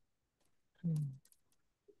conozco.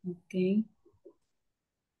 Ok.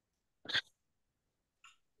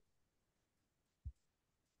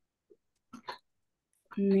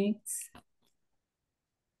 Next.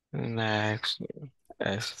 Next.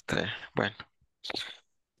 Bueno.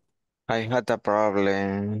 I had a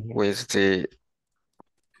problem with the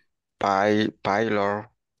pilot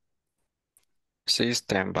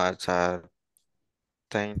system, but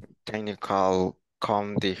technical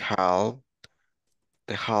come the help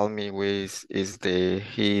me with is the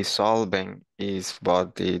he solving is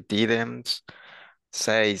but they didn't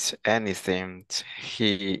say anything.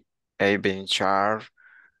 He even charge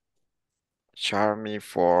me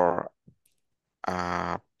for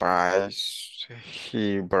a price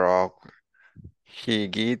he broke. He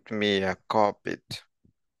gave me a copy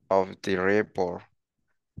of the report,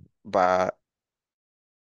 but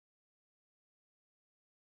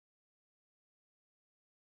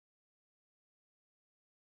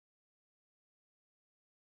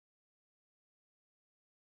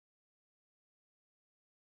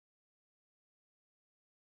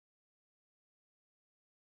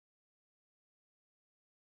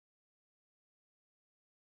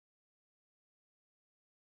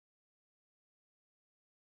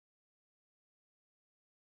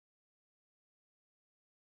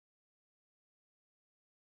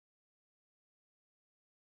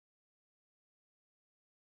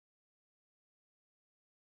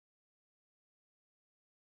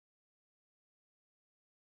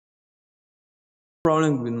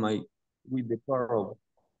Problem with the payroll.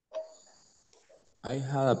 I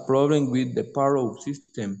had a problem with the payroll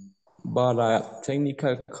system, but a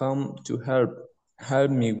technical come to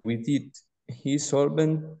help me with it. He solved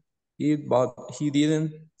it, but he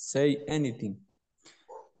didn't say anything.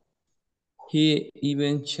 He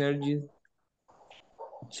even charged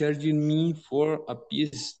me for a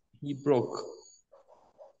piece he broke.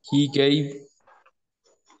 He gave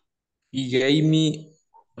me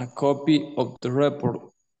a copy of the report,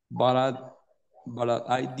 but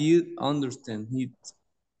I did understand it.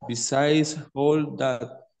 Besides all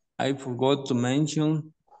that, I forgot to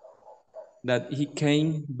mention that he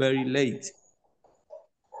came very late.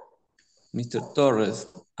 Mr. Torres,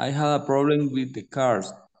 I had a problem with the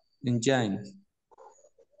car's engine,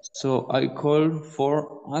 so I called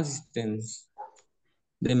for assistance.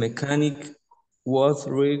 The mechanic was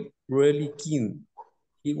really keen.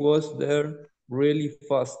 He was there really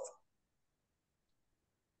fast.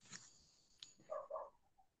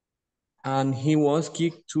 And he was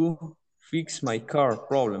quick to fix my car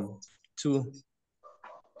problem too.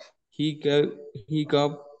 He gave, he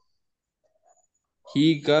gave,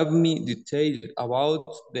 he gave me details about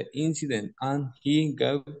the incident and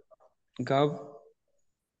gave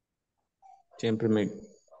siempre me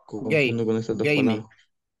confundo con estas dos palabras.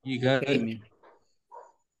 He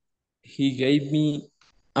gave me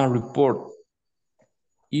a report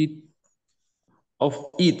of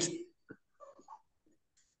it.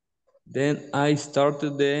 Then I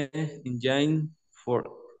started the engine for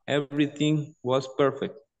everything was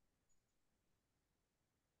perfect.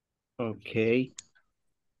 Ok.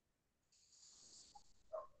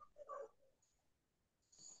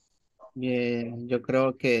 Bien, yo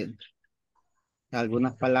creo que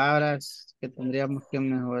algunas palabras que tendríamos que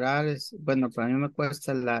mejorar es, bueno, para mí me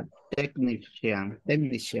cuesta la technician.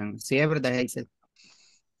 Sí, es verdad, Hazel.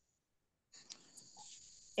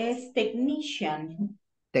 Es technician.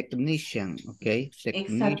 Technician, ok.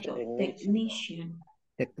 Exacto, technician.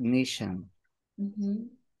 Technician. Mhm.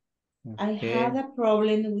 Okay. I had a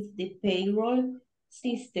problem with the payroll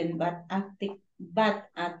system, but a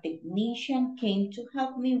technician came to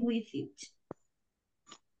help me with it.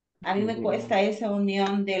 A mí me cuesta esa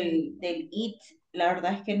unión del it. La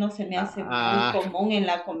verdad es que no se me hace muy común en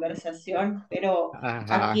la conversación, pero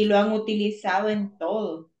aquí lo han utilizado en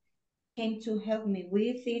todo. Came to help me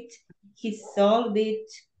with it. He solved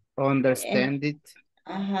it. Understand it.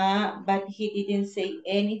 But he didn't say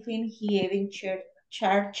anything. He even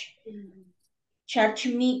charged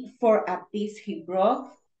me for a piece he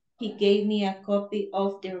broke. He gave me a copy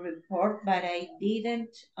of the report, but I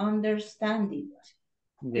didn't understand it.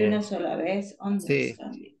 de una Yes. sola vez, Sí,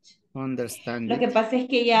 understand it. understand Lo que it. pasa es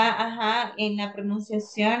que ya, ajá, en la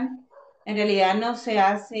pronunciación, en realidad no se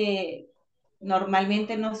hace,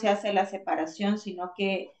 normalmente no se hace la separación, sino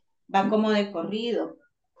que va como de corrido.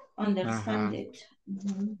 Understand Ajá. it.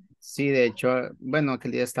 Ujú. Sí, de hecho, bueno,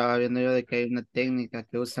 aquel día estaba viendo yo de que hay una técnica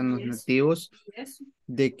que usan los nativos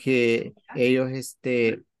de que ellos,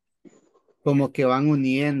 como que van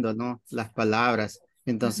uniendo, ¿no? Las palabras.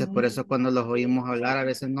 Entonces, por Ujú. eso cuando los oímos hablar, a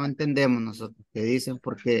veces no entendemos nosotros qué dicen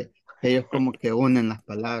porque ellos como que unen las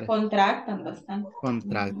palabras, Contractan bastante.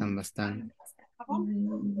 contractan Ujú. bastante.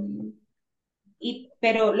 Ujú.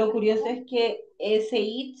 Pero lo curioso es que ese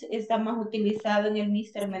it está más utilizado en el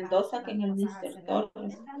Mr. Mendoza que en el Mr.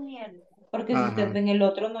 Torres. Porque si usted Ajá. ve en el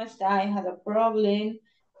otro no está, I had a problem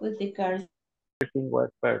with the car. Everything was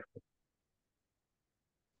perfect.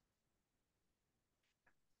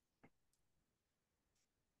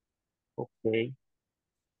 Okay.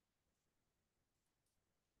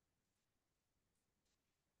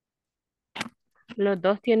 Los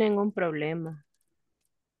dos tienen un problema.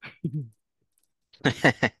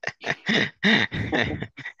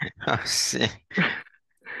 Oh, sí.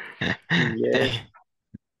 Yes.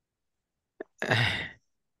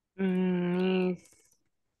 Mis,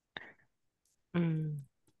 mm,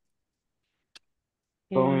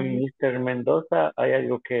 Con eh, Mr. Mendoza hay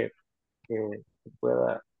algo que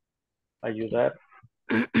pueda ayudar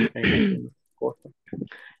en algunas cosas.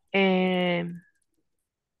 eh,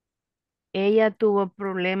 ella tuvo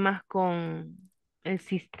problemas con el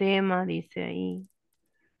sistema, dice ahí.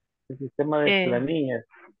 El sistema de Eh, planillas,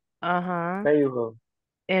 ajá. payroll,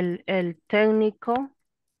 El técnico,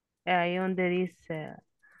 ahí donde dice,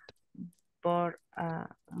 but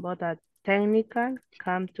a technical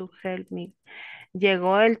come to help me.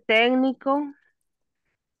 Llegó el técnico,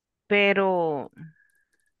 pero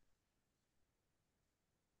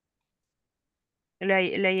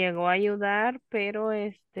le llegó a ayudar, pero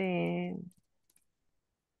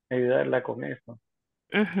ayudarla con eso.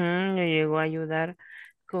 le llegó a ayudar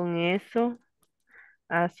con eso,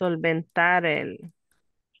 a solventar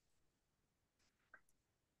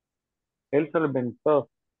Él solventó,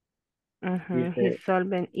 he dice,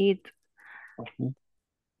 solvent it, ujú,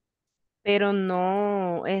 pero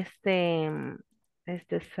no,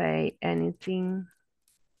 say anything.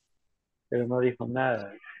 pero no dijo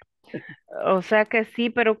nada. O sea que sí,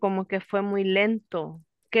 pero como que fue muy lento.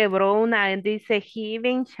 Quebró dice, he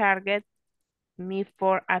been charged me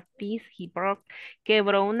for a piece he broke.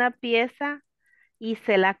 Quebró una pieza y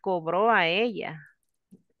se la cobró a ella.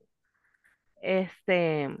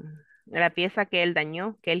 Este, la pieza que él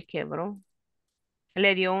dañó, que él quebró.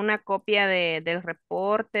 Le dio una copia del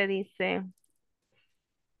reporte, dice,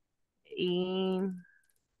 y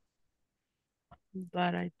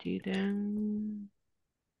but I didn't.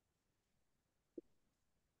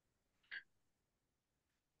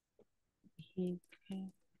 he-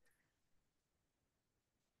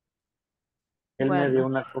 Él me dio Bueno,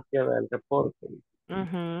 una copia del reporte,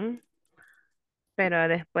 ujú, pero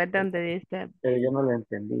después donde dice, pero yo no lo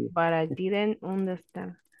entendí. but I didn't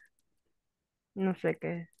understand. No sé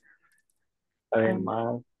qué. Un,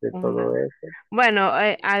 Además de todo una. eso, Bueno,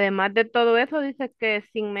 además de todo eso, dice que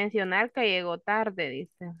sin mencionar que llegó tarde,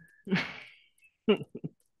 dice.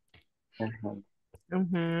 ajá,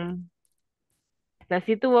 Ujú. O sea,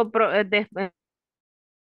 sí tuvo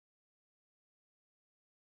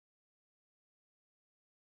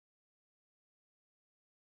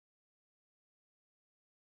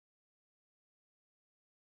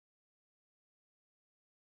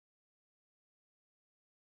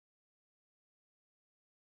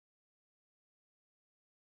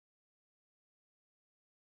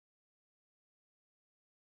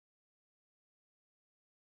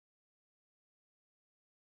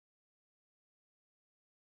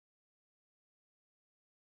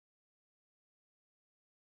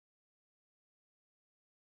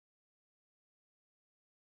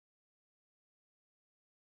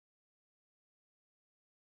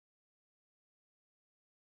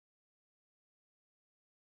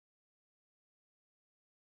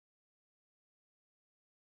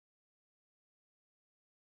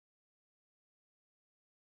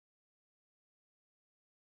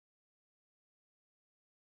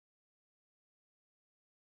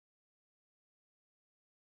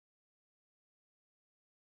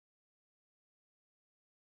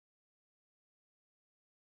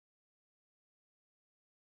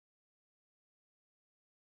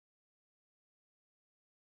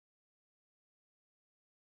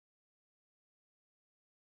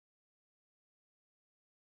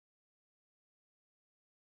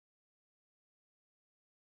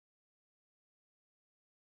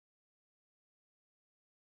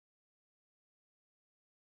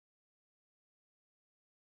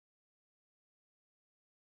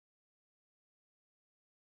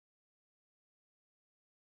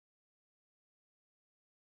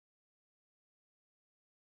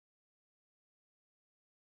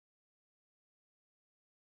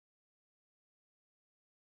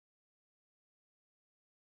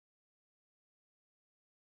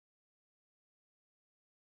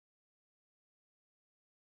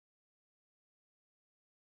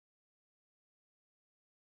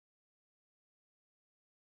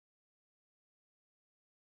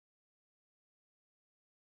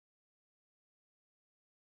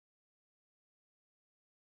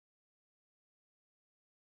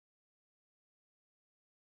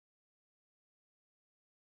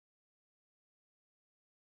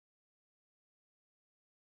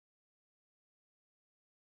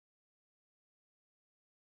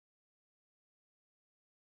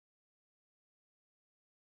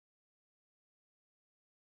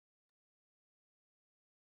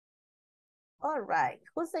All right.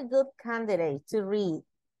 Who's a good candidate to read?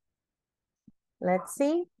 Let's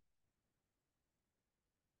see.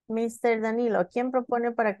 Mr. Danilo, ¿quién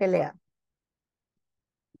propone para que lea?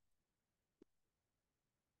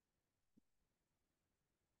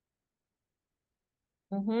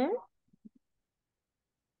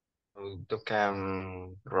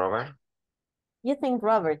 Robert. You think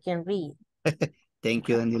Robert can read? Thank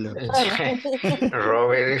you, Danilo. All right.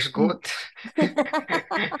 Robert is good.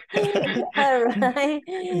 All right.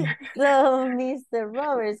 So Mr.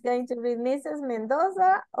 Robert is going to read Mrs.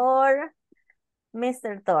 Mendoza or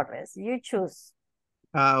Mr. Torres. You choose.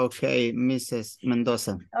 Okay, Mrs.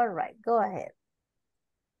 Mendoza. All right, go ahead.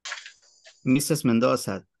 Mrs.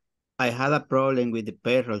 Mendoza, I had a problem with the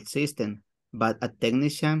payroll system, but a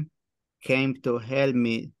technician came to help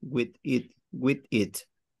me with it.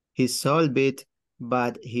 He solved it,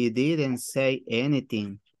 but he didn't say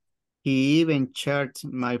anything. He even charged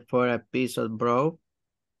me for a piece of bread.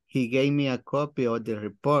 He gave me a copy of the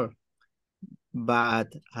report,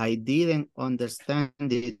 but I didn't understand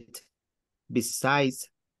it. Besides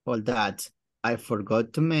all that, I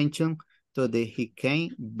forgot to mention that he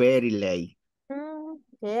came very late.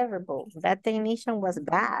 Terrible. That technician was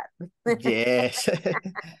bad. Yes.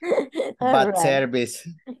 All Bad right. service.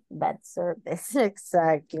 Bad service,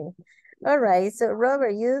 exactly. All right, so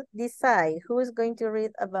Robert, you decide who is going to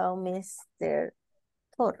read about Mr.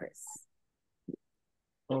 Torres.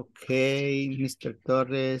 Okay, Mr.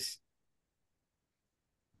 Torres.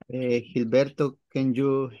 Gilberto, can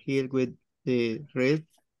you hear with the read?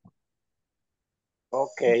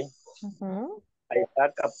 Okay. I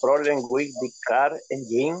had a problem with the car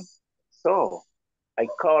engine, so I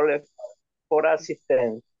called for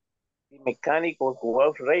assistance. The mechanic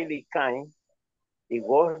was really kind. He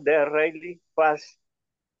was there really fast,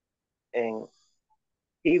 and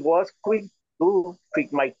he was quick to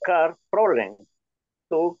fix my car problem.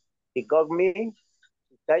 So he got me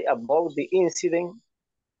to say about the incident,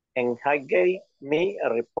 and he gave me a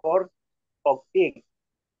report of it.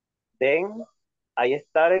 Then I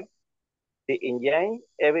started the engine.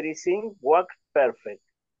 Everything worked perfect.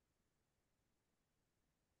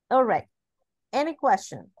 All right, any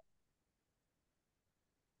question?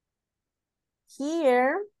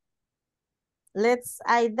 Here, let's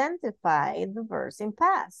identify the verbs in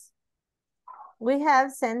past. We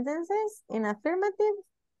have sentences in affirmative.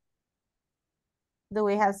 Do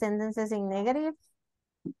we have sentences in negative?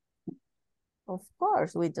 Of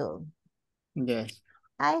course we do. Yes.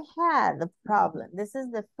 I had a problem. This is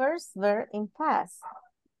the first verb in past.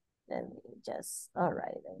 Let me just, all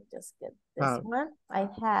right, let me just get this one. I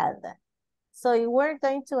had. So we're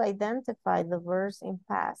going to identify the verbs in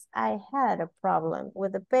past. I had a problem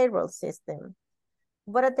with the payroll system.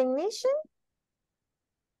 But a technician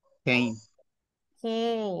came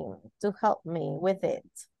to help me with it.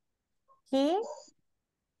 He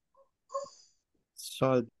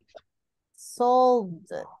solved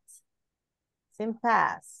it. It's in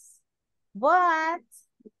past. But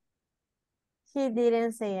he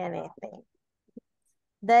didn't say anything.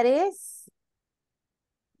 That is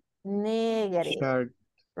negative,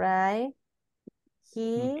 right?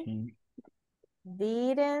 He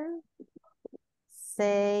didn't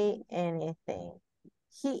say anything.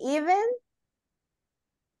 He even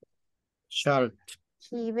charged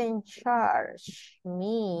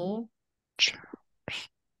me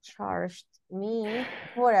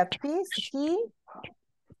for a piece he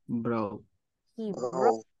broke. He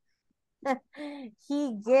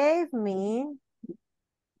gave me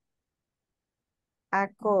a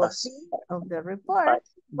copy of the report,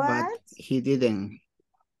 but he didn't.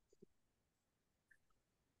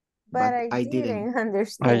 But I didn't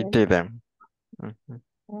understand. I didn't.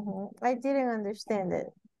 I didn't understand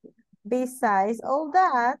it. Besides all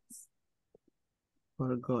that,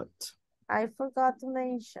 I forgot to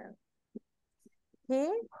mention. He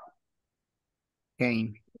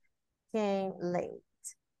came late.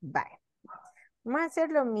 Bye. Vamos a hacer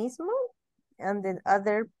lo mismo on the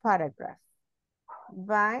other paragraph.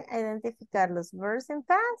 Va a identificar los verbs in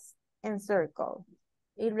past en circle.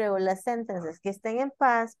 Y luego las sentences que estén en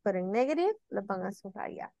past pero en negative las van a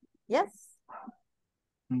subrayar. Yes?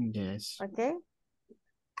 Yes. Okay.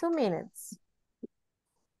 2 minutes.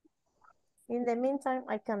 In the meantime,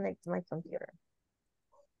 I connect my computer.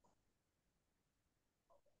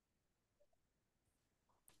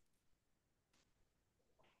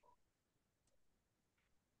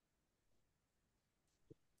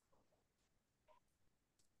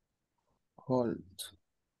 Hold.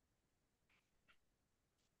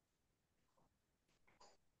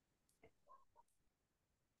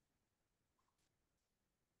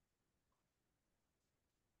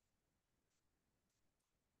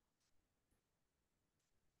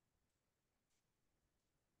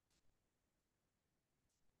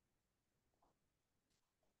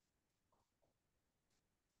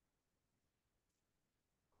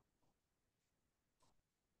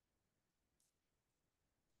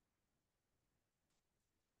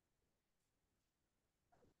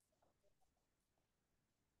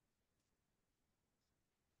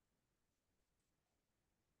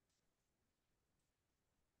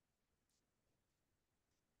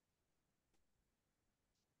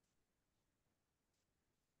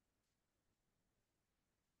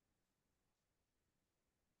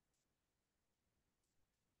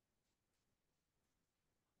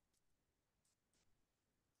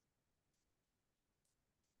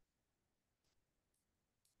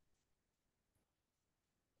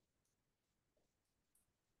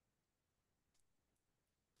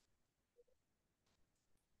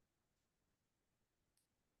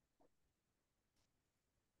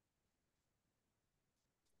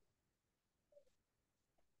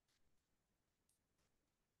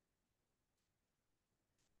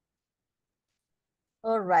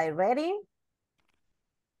 All right, ready?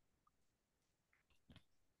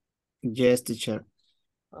 Yes, teacher.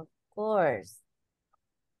 Of course.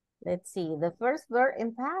 Let's see, the first verb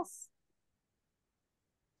in past.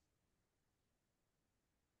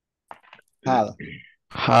 Have.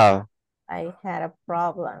 Have. I had a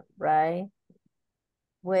problem, right?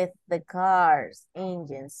 With the car's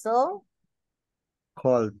engine. So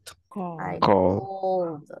Called. I Call.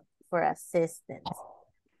 called for assistance.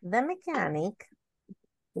 The mechanic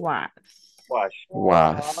Was.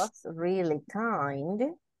 Was. really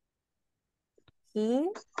kind. He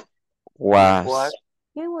Was.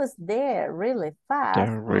 He was there really fast.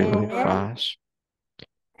 They're really and fast.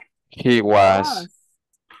 He was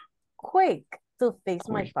quick to fix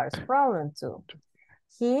my quick. car's problem too.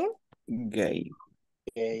 He Gay.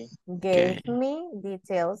 gave me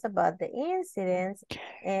details about the incidents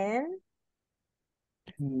and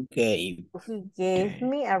Gay. he gave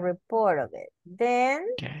me a report of it. Then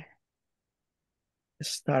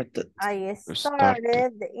Started. I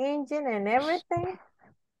started the engine and everything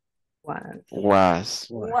was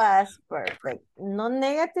perfect. No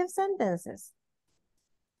negative sentences.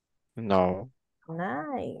 No.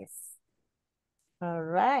 Nice. All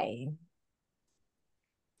right.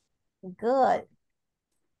 Good.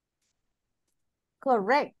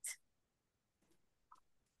 Correct.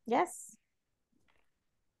 Yes.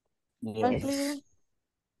 Clear?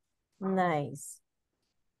 Nice.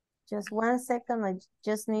 Just 1 second. I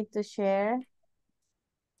just need to share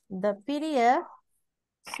the PDF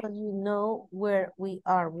so you know where we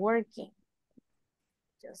are working.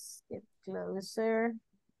 Just get closer.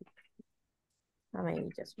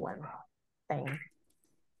 Maybe just one thing.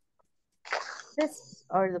 These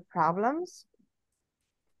are the problems.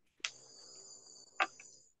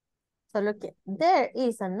 So look, there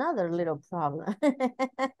is another little problem.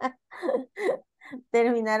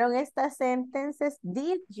 ¿Terminaron estas sentences?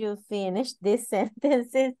 Did you finish these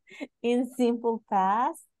sentences in simple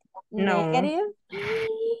past? No. Negative?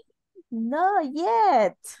 Not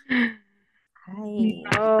yet.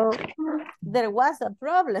 No. There was a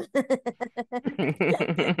problem.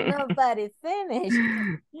 Nobody finished.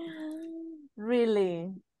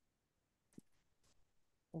 Really.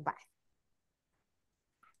 Bye.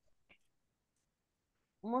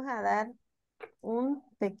 Vamos a dar un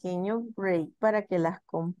pequeño break para que las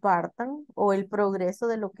compartan o el progreso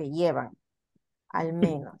de lo que llevan, al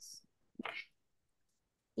menos.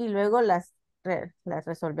 Y luego las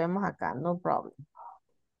resolvemos acá, no problem.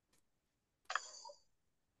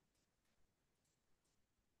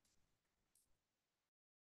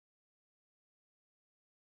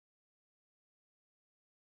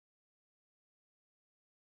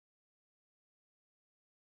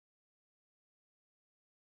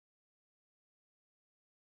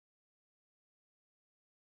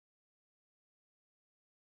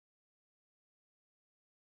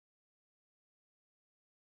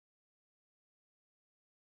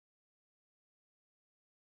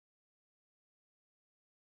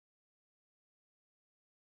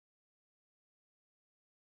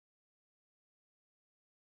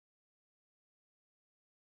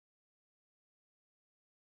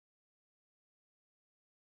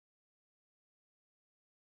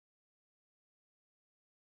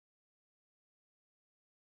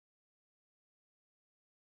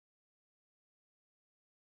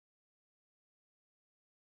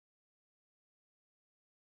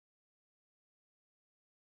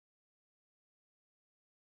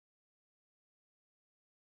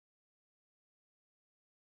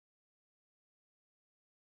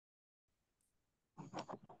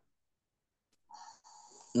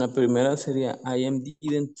 La primera sería I am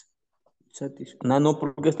didn't satisfied. No,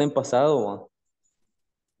 porque está en pasado.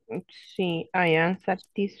 ¿Va? Sí, I am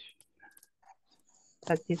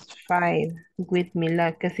satisfied with my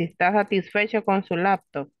laptop. Que si está satisfecho con su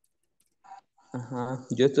laptop. Ajá,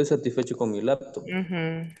 yo estoy satisfecho con mi laptop.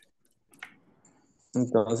 Ujú.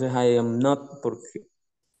 Entonces I am not, porque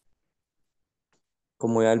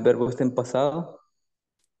como ya el verbo está en pasado.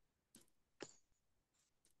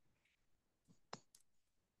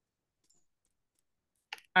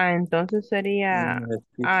 Entonces sería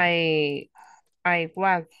I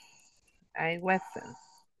wasn't.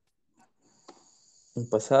 En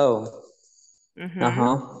pasado. Ujú.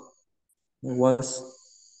 Ajá. It was.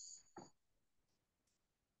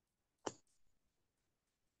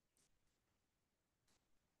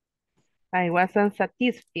 I wasn't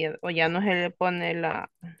satisfied. O ya no se le pone la...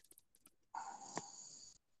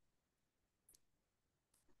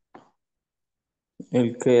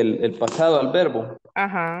 El pasado al verbo.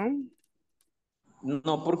 Ajá.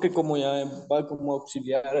 No, porque como ya va como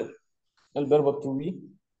auxiliar el verbo to be.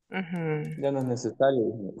 Ujú. Ya no es necesario.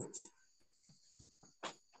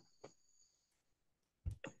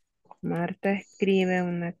 Marta escribe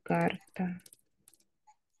una carta.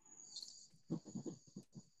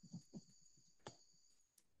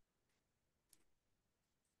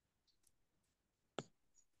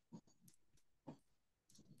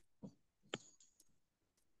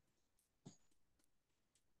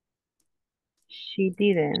 She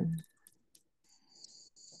didn't.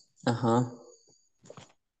 Ajá.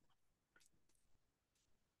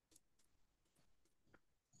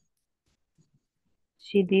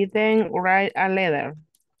 She didn't write a letter.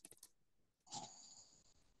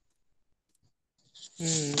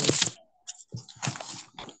 Mm,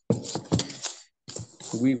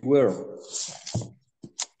 We were.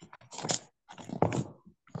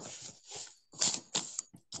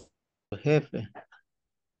 Jefe.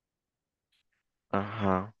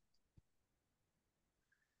 Ajá.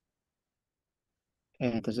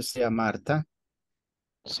 Entonces sería Marta.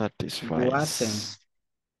 Wasn't. Satisfies.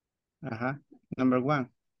 Ajá. Number one.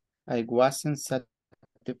 I wasn't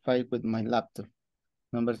satisfied with my laptop.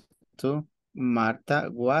 Number two. Marta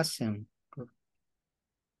wasn't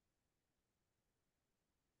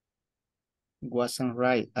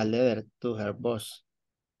write a letter to her boss.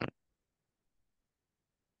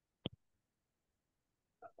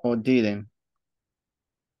 Or didn't.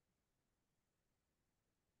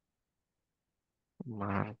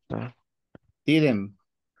 Marta. Didn't.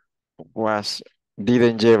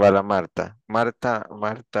 Didn't lleva la Marta. Marta,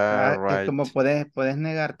 Es right. como puedes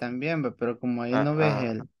negar también, pero como ahí no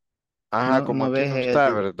ves Ah, ajá, como no aquí ves no está,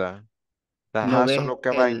 ¿verdad? Ajá, ves solo que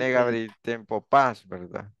va en negative tiempo past,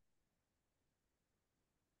 ¿verdad?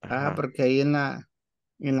 Ajá. porque ahí en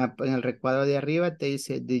el recuadro de arriba te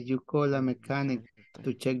dice, did you call a mechanic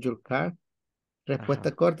to check your car? Respuesta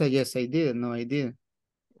Ajá. corta, yes, I did. No, I didn't.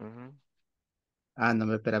 Ujú.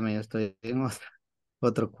 No, espérame, yo estoy en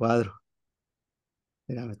otro cuadro.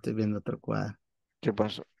 Espérame, estoy viendo otro cuadro. ¿Qué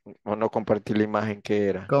pasó? O no compartí la imagen que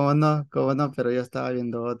era. ¿Cómo no? ¿Cómo no? Pero yo estaba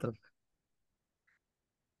viendo otro.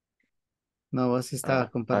 No, vos sí estabas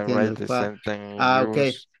I compartiendo write el the cuadro. sentence Ok.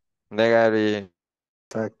 use negative.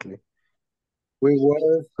 Exactly. We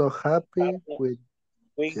were so happy with,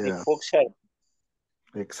 With the yeah, future.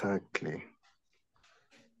 exactly.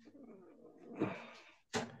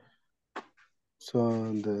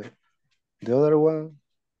 So the other one,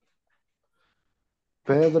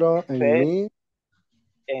 Pedro and Fed me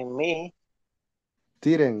and me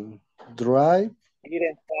didn't drive,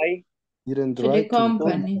 didn't try didn't To the drive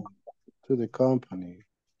company. to the company.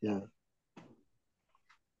 Yeah.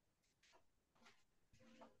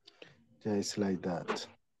 Yeah, it's like that.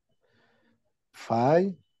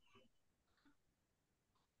 5,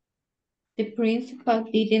 The principal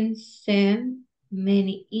didn't send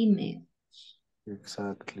many emails.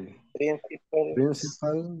 exactly. principal.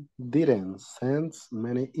 Principal didn't send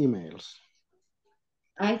many emails.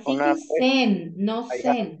 I think it's send, no I have,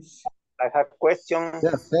 sense. I have question.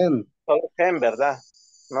 Yeah, send. Solo send, ¿verdad?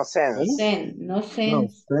 No sense. ¿Cómo? Send, no No,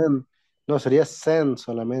 sense. send. No, sería send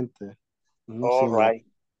solamente. All right.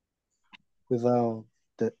 Without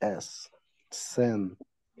the S. Send.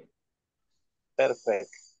 Perfect.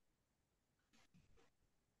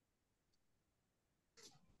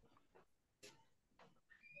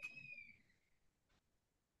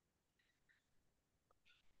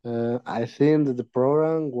 I think that the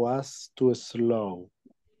program was too slow.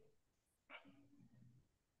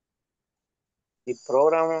 The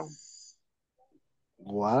program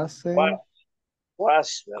Wasn't. ¿verdad?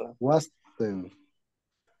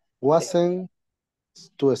 Wasn't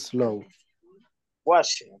too slow.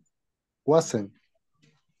 Wasn't.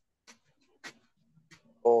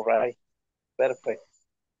 All right. Perfect.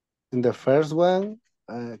 In the first one,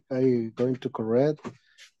 I'm going to correct.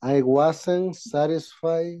 I wasn't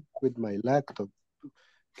satisfied with my laptop.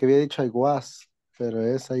 Que había dicho I was, pero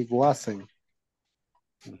es I wasn't.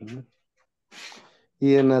 Ujú.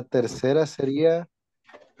 Y en la tercera sería,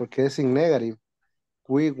 porque es in negative,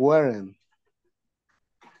 we weren't.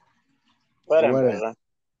 ¿verdad?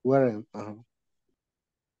 Weren't. Ajá.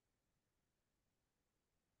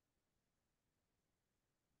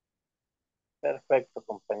 Perfecto,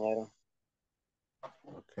 compañero.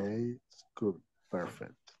 Okay, good,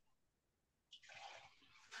 perfect.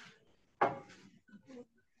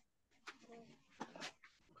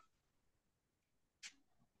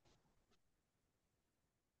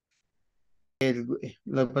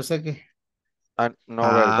 Lo que pasa es que... No,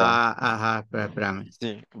 ¿verdad? Ajá, espérame.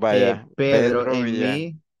 Sí, vaya. Pedro Pedro en bien.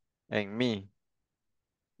 mí En mí.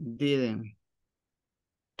 didn't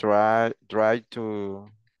Drive to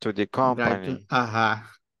the drive to... company.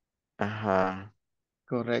 Ajá. Ajá.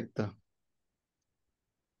 Correcto.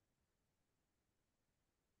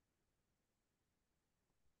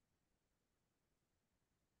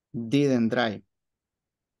 Didn't drive.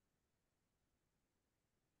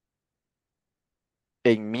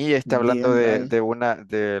 En mí está hablando Didn't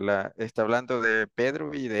drive. está hablando de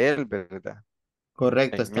Pedro y de él, ¿verdad?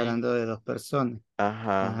 Correcto, En está mí. hablando de dos personas.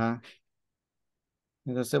 Ajá. Ajá.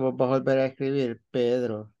 Entonces vos vas a volver a escribir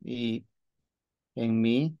Pedro y en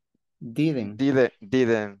mí, didn't.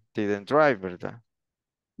 Didn't drive, ¿verdad?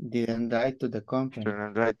 Didn't drive to the company.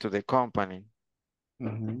 Didn't drive to the company.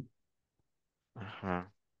 Ujú.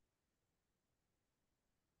 Ajá.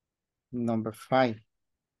 Number 5.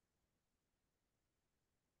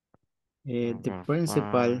 The Number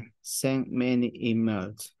principal 5. sent many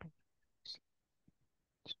emails.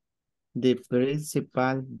 The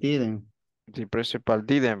principal didn't. The principal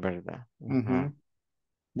didn't, ¿verdad? Ajá. Ujú.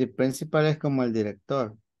 The principal es como el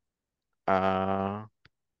director. Ah,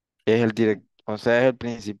 es el director, o sea, es el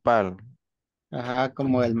principal. Ajá,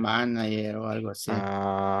 como el manager o algo así.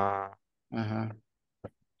 Ah, Ajá.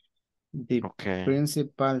 The ok.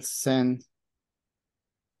 principal sent.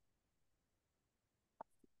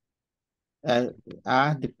 The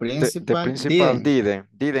The principal principal didn't.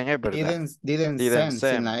 didn't es verdad. Didn't Didn't send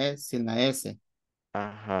send. sin la S.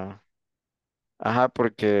 Ajá. Ajá,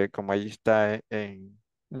 porque como ahí está en.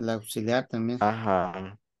 El auxiliar también.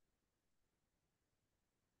 Ajá.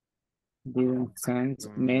 Didn't send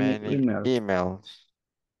many Many emails. emails.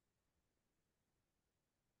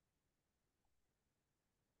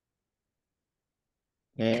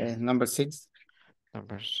 Number 6.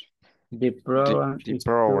 Numbers. The program The is too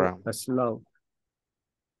program slow.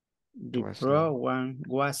 The was slow. program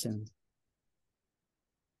wasn't.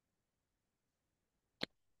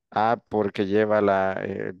 Ah, porque lleva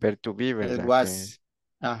el ver to be, El ¿verdad? Que, was.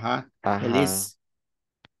 Ajá. El ajá. is.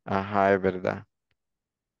 Ajá, es verdad.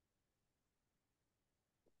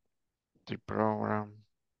 The program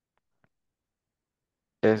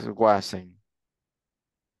es wasn't.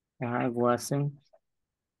 Ajá, wasn't.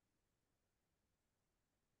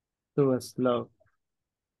 Too slow.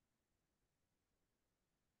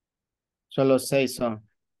 Solo 6 son.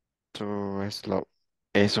 Too slow.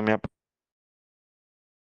 Eso me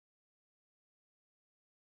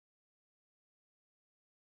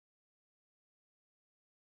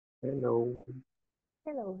Hello.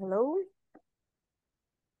 Hello, hello.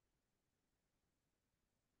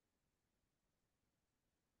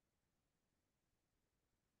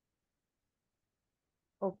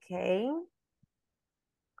 Okay.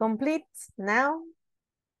 Complete now.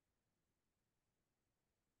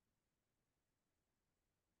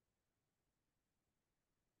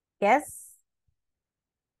 Yes.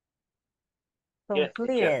 Yes, teacher.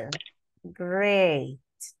 Completed. Great.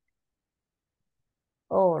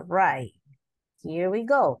 All right. Here we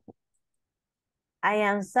go. I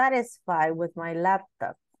am satisfied with my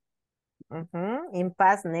laptop. In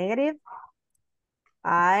past negative,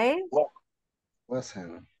 I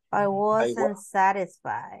Wasn't. wasn't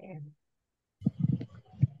satisfied.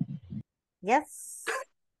 Yes,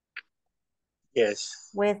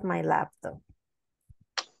 Yes. with my laptop.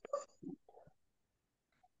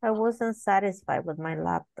 I wasn't satisfied with my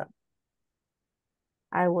laptop.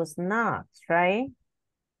 I was not, right?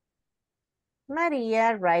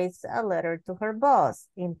 Maria writes a letter to her boss.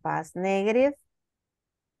 In past negative,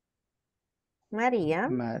 Maria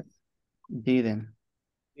Didn't.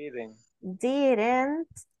 didn't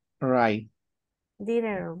Right.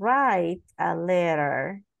 write a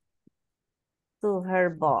letter to her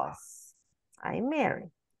boss. I'm Mary.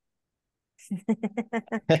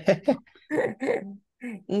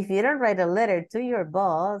 If you don't write a letter to your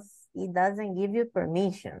boss, it doesn't give you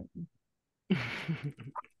permission.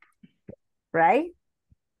 Right?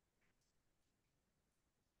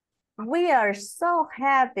 We are so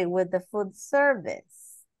happy with the food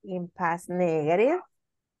service. In past negative,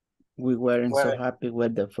 We weren't so happy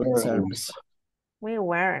with the food service. we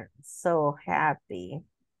weren't so happy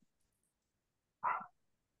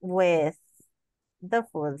with the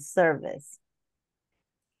food service.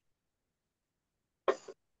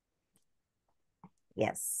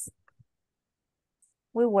 Yes.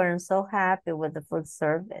 We weren't so happy with the food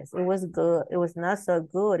service. It was good. It was not so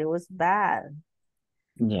good. It was bad.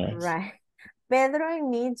 Yes. Right. Pedro and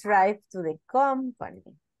me drive to the company.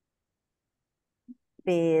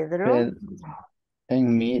 Pedro.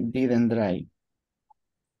 And me didn't drive.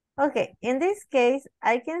 Okay, in this case,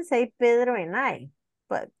 I can say Pedro and I,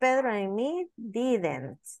 but Pedro and me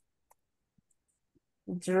didn't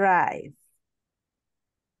drive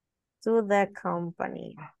to the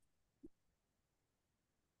company.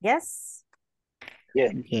 Yes?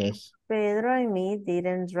 Yes. Yes. Pedro and me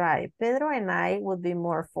didn't drive. Pedro and I would be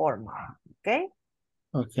more formal. Okay?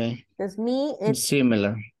 Okay. Because me, it's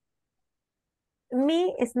Similar.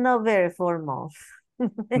 me is not very formal.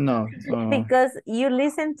 No. Because you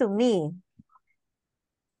listen to me.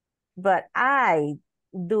 But I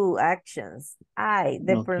do actions. The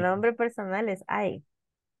Okay. pronombre personal is I.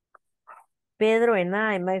 Pedro and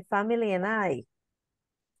I, my family and I.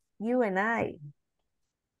 You and I.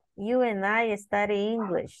 You and I study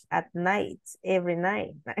English at night, every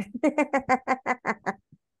night.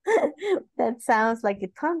 That sounds like a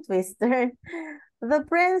tongue twister. The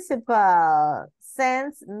principal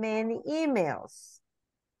sends many emails.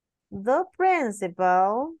 The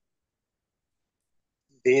principal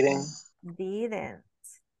Didn't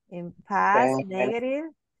in past send negative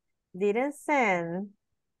didn't send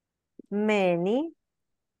many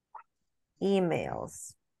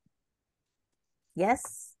emails.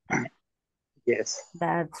 Yes? Yes.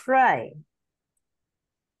 That's right.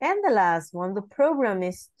 And the last one, the program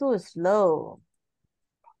is too slow.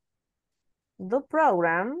 The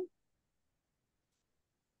program,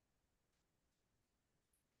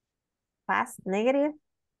 past negative,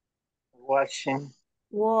 Watching.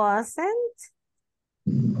 wasn't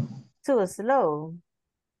too slow.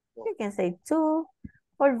 You can say too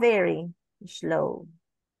or very slow.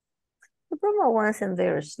 The program wasn't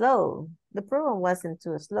very slow. The program wasn't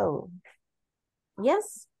too slow.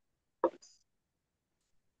 Yes?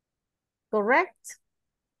 Correct?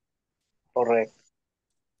 Correct.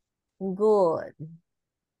 Good.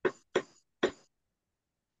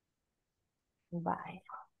 Bye.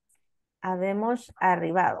 Habemos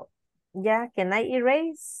arribado. ¿Ya? Can I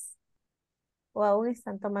erase? ¿O aún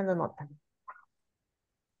están tomando nota?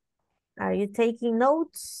 Are you taking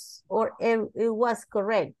notes? Or it was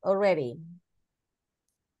correct already?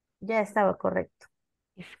 Ya estaba correcto.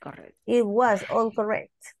 It's correct. It was all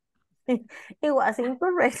correct. It was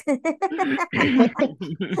incorrect.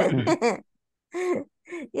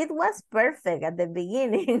 It was perfect at the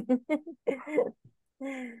beginning.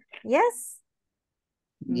 Yes?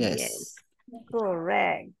 Yes.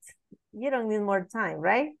 Correct. You don't need more time,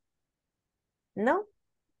 right? No?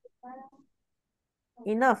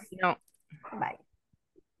 Enough. No. Bye.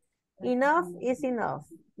 Enough is enough.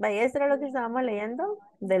 Vaya, esto era lo que estábamos leyendo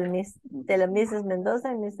de la Mrs.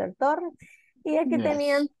 Mendoza y Mr. Torres. Y aquí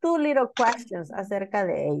tenían 2 little questions acerca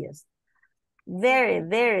de ellos. Very,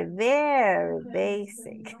 very, very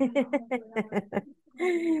basic.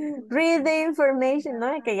 Read the information,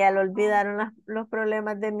 ¿no? Es que ya lo olvidaron los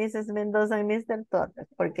problemas de Mrs. Mendoza y Mr. Torres,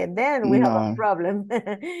 porque then we have a problem.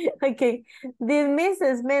 Okay. Did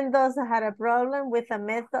Mrs. Mendoza had a problem with a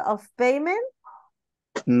method of payment?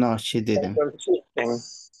 No, she didn't.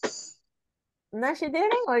 No, she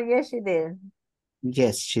didn't, or yes, she did?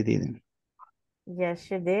 Yes, she didn't. Yes,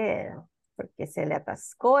 she did. Porque se le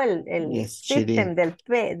atascó el Yes, she system did.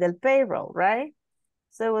 del payroll, right?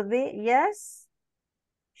 So it would be, yes,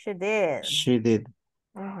 she did. She did.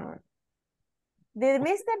 Did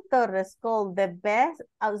Mr. Torres call did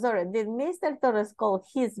Mr. Torres call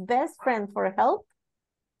his best friend for help?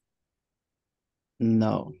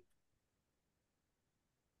 No.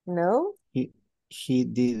 No? He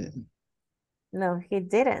didn't. No, he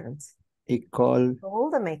didn't. He called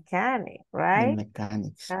The mechanic, the right?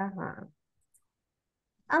 mechanics.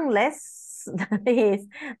 Unless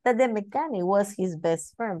that the mechanic was his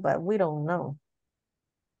best friend, but we don't know.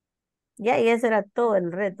 Ya, y ese era todo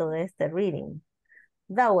el reto de este reading.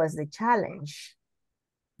 That was the challenge.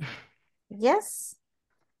 Yes?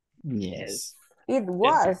 Yes. It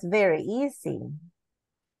was very easy.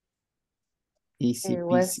 Easy It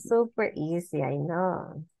was peasy. super easy, I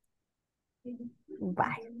know.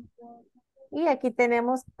 Bye. Y aquí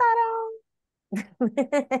tenemos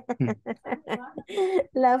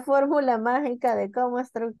la fórmula mágica de cómo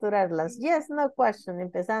estructurarlas. Yes, no question.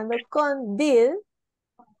 Empezando con did,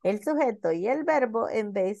 el sujeto y el verbo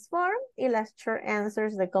en base form y las short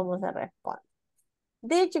answers de cómo se responde.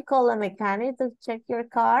 Did you call a mechanic to check your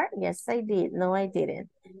car? Yes, I did. No, I didn't.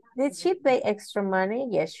 Did she pay extra money?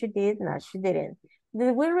 Yes, she did. No, she didn't.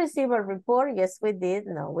 Did we receive a report? Yes, we did.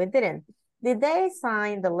 No, we didn't. Did they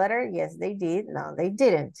sign the letter? Yes, they did. No, they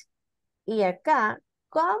didn't. Y acá,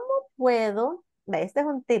 ¿cómo puedo? Este es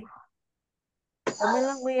un tip.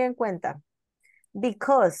 Tómenlo muy en cuenta.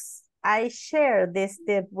 Because I share this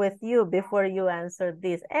tip with you before you answer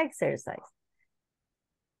this exercise.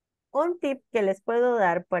 Un tip que les puedo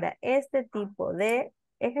dar para este tipo de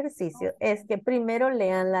ejercicio es que primero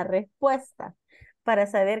lean la respuesta para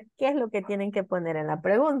saber qué es lo que tienen que poner en la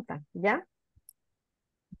pregunta, ¿ya?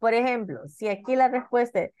 Por ejemplo, si aquí la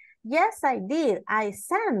respuesta es, yes, I did, I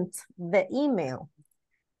sent the email.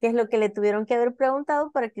 ¿Qué es lo que le tuvieron que haber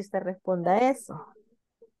preguntado para que usted responda a eso?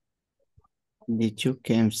 Did you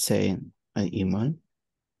can send an email?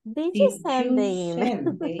 Did you Did send the you email?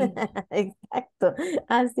 send the Exacto.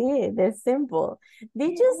 Así, de simple.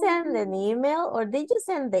 Did you send an email or did you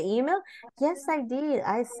send the email? Yes, I did.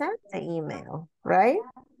 I sent the email, right?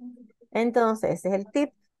 Entonces, ese es el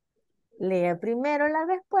tip. Lea primero la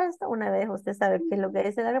respuesta. Una vez usted sabe qué es lo que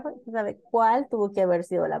dice la respuesta, sabe cuál tuvo que haber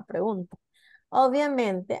sido la pregunta.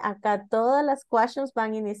 Obviamente, acá todas las questions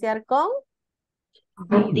van a iniciar con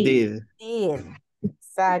Did. did.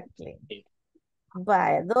 Exactly.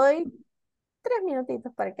 Vaya, doy 3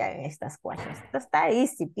 minutitos para que hagan estas questions. Esto está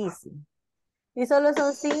easy peasy. Y solo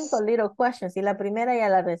son 5 little questions y la primera ya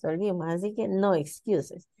la resolvimos, así que no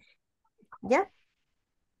excuses. ¿Ya?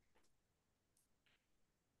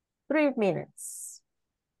 3 minutes.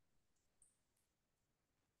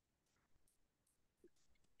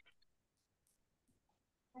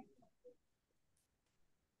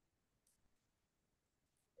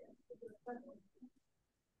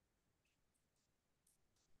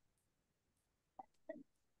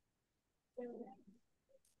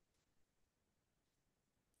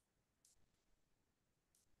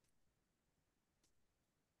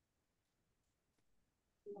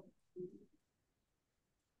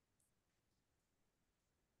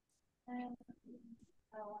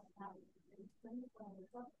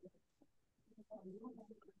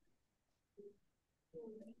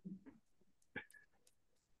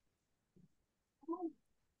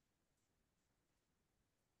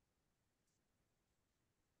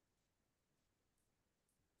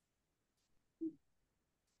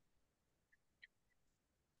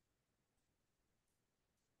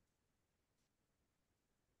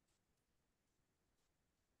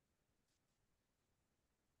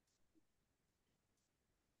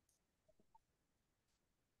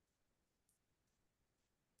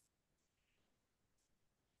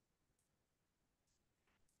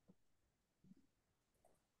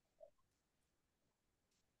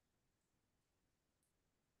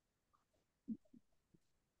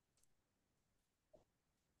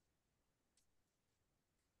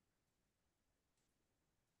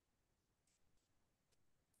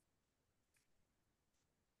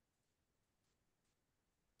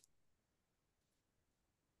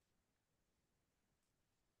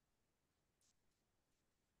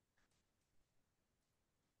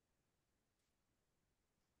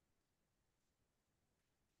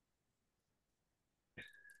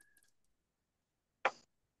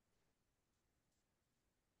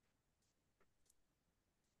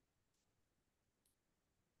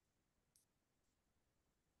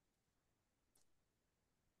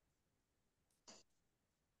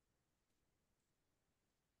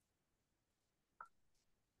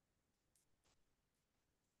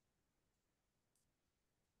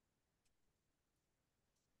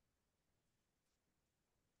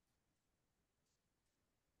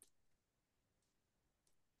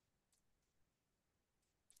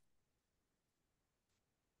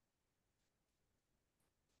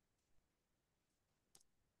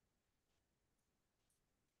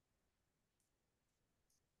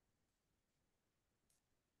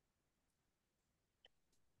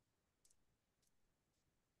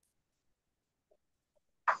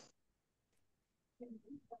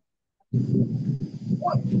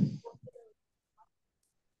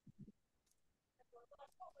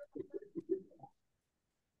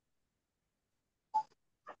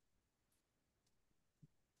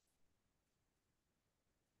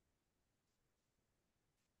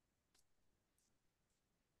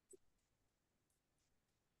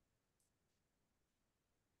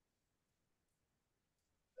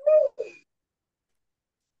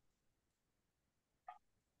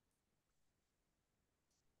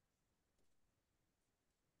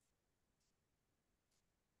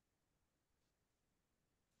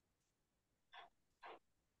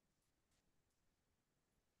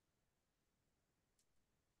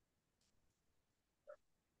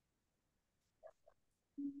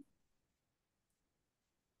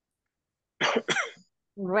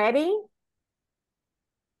 Ready?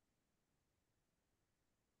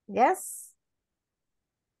 Yes?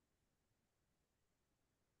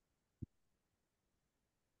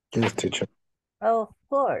 Yes, teacher. Of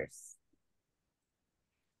course.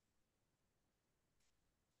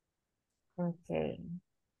 Okay.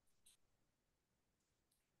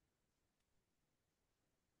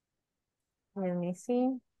 Let me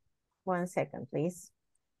see. 1 second, please.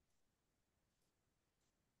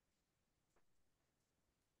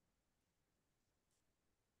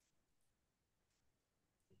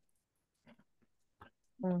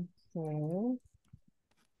 Okay.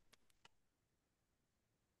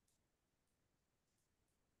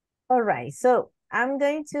 All right, so I'm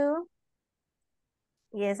going to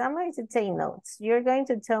take notes. You're going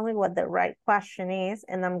to tell me what the right question is,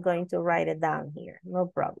 and I'm going to write it down here. No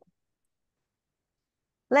problem.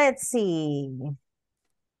 Let's see.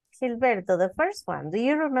 Gilberto, the first one. Do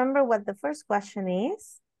you remember what the first question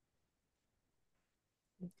is?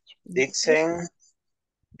 Did send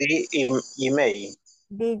the email.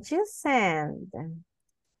 Did you send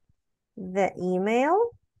the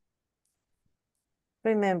email?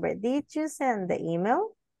 Remember, did you send the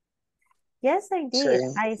email? Yes, I did.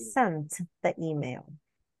 Send. I sent the email.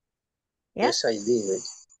 Yes, Yes, I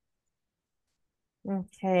did.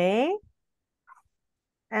 okay.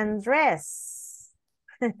 Andres.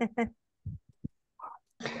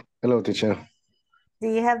 Hello, teacher. Do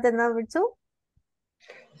you have the number 2?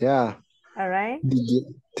 Yeah. All right.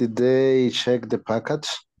 Did they check the package?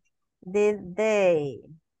 Did they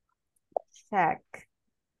check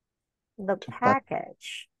the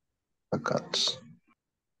package? Package.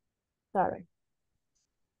 Sorry.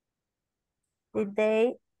 Did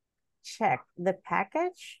they check the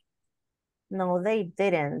package? No, they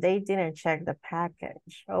didn't. They didn't check the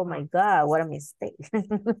package. Oh my God, what a mistake.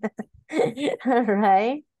 All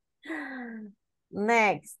right.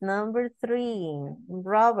 Next, number 3,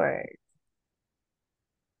 Robert.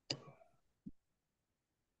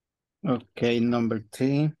 Okay, number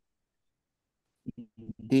 3.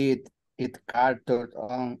 Did it car turn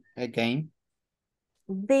on again?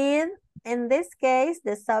 Did, in this case,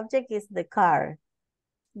 the subject is the car.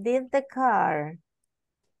 Did the car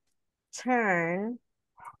turn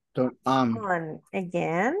on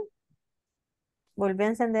again? Volvió a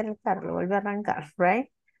encender el carro, lo volvió a arrancar,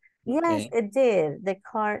 right? Yes, Okay. it did. The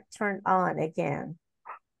car turned on again.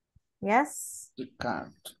 Yes? The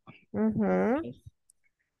car. Mm-hmm.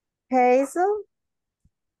 Hazel?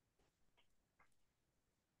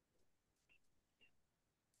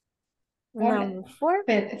 Number 4?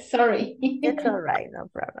 Sorry. It's all right, no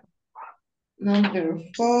problem. Number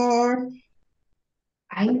 4.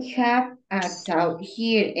 I have a doubt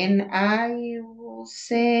here, and I will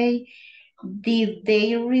say, did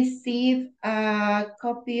they receive a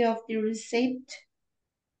copy of the receipt?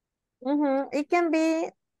 It can be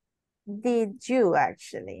did you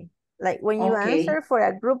actually. Like when you Okay. answer for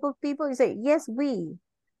a group of people, you say, yes, we,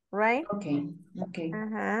 right? Okay, okay.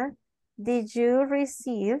 Did you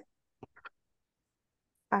receive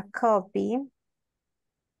a copy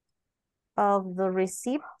of the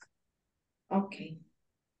receipt? Okay.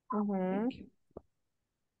 Thank you.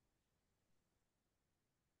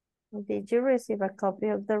 Did you receive a copy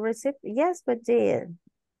of the receipt? Yes, we did.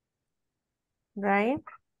 Right?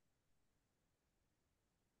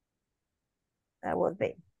 That would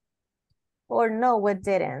be. Or no, we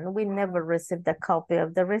didn't. We never received a copy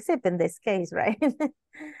of the receipt in this case, right?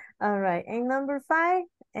 All right. And number 5,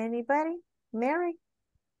 anybody? Mary?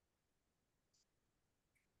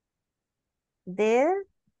 Did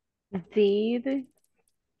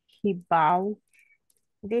he buy?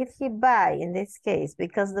 Did he buy in this case?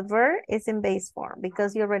 Because the verb is in base form,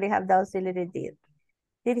 because you already have the auxiliary did.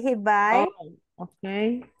 Did he buy? Oh,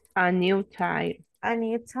 okay. A new tire. A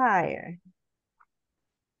new tire.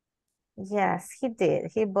 Yes, he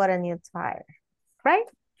did. He bought a new tire. Right?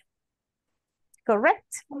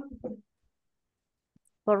 Correct?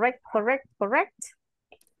 Correct, correct, correct?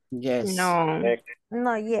 Yes. No.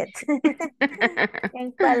 Not yet.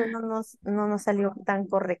 ¿En cuál no nos salió tan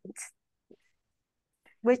correcto?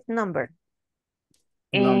 Which number?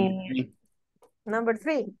 Number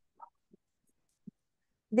 3.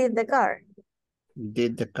 Did the car?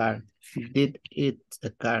 Did the car. Did it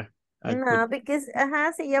the car. No, because,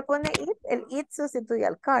 si ya pone it, el it sustituye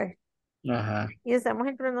al car. Y usamos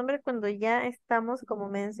el pronombre cuando ya estamos como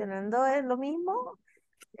mencionando es lo mismo,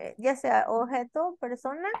 ya sea objeto,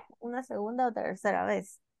 persona, una segunda o tercera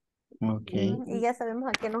vez. Okay. Y ya sabemos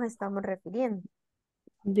a qué nos estamos refiriendo.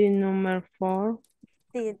 The number 4.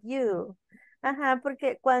 Did you?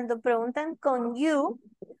 Porque cuando preguntan con you,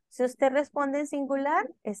 si usted responde en singular,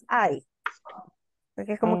 es I.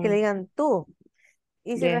 Porque es como que le digan tú.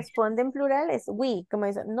 Y si responde en plural, es we. Como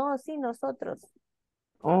dicen, no, sí, nosotros.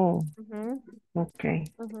 Oh, okay.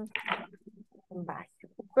 Bye.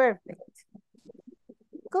 Perfect.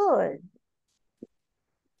 Good.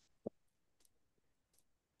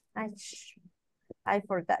 I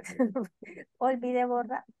forgot. Olvidé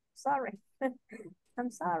borrar. Sorry. I'm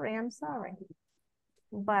sorry.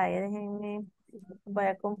 Vaya, déjenme. Voy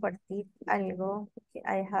a compartir algo que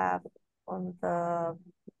I have on the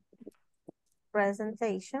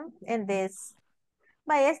presentation. And this.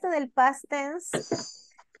 Vaya, esto del past tense.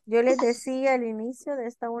 Yo les decía al inicio de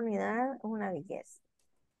esta unidad, una belleza.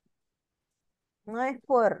 No es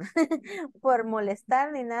por, por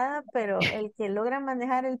molestar ni nada, pero el que logra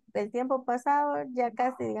manejar el tiempo pasado ya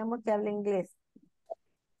casi digamos que habla inglés.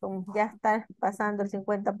 Como ya está pasando el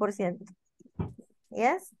 50%.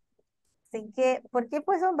 ¿Yes? Así que, ¿por qué?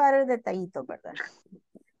 Pues son varios detallitos, ¿verdad?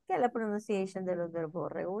 Que la pronunciación de los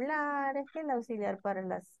verbos regulares, que el auxiliar para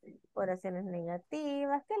las oraciones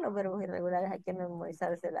negativas, que los verbos irregulares hay que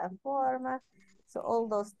memorizarse la forma. So, all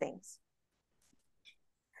those things.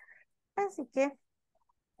 Así que,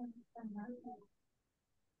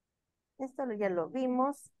 esto ya lo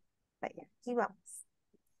vimos. Vaya, aquí vamos.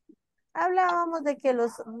 Hablábamos de que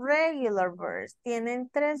los regular verbs tienen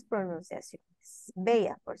 3 pronunciaciones.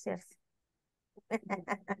 Bella, por cierto.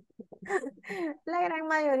 La gran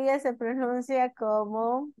mayoría se pronuncia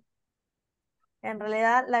como, en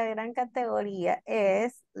realidad la gran categoría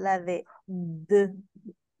es la de D.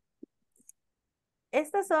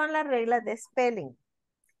 Estas son las reglas de spelling.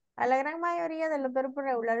 A la gran mayoría de los verbos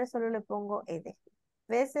regulares solo le pongo ed.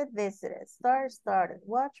 Visit, visited, start, started,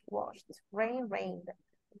 watch, watched, rain, rained,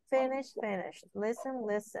 finish, finished, listen,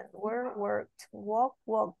 listened, work, worked, walk,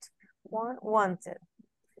 walked, want, wanted.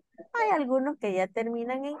 Hay algunos que ya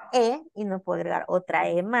terminan en E y no puedo agregar otra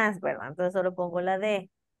E más, ¿verdad? Entonces solo pongo la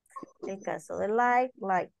D. El caso de like,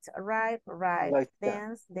 liked, arrive, arrived, Like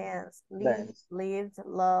dance, danced, live, dance. lived,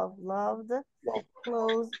 love, loved, No,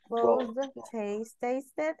 close, closed, taste,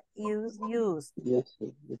 tasted, use, used. yes.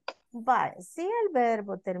 Vale, si el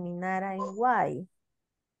verbo terminara en Y,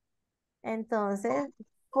 entonces,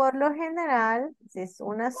 por lo general, si es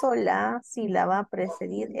una sola sílaba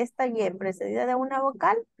precedida, esta Y precedida de una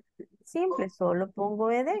vocal, simple, solo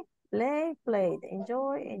pongo ed. Play, played,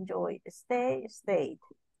 enjoy, enjoyed, stay, stayed.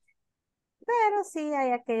 Pero sí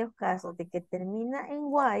hay aquellos casos de que termina en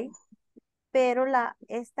Y, pero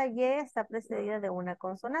esta Y está precedida de una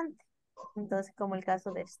consonante. Entonces, como el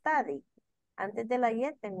caso de study. Antes de la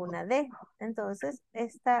Y tengo una D. Entonces,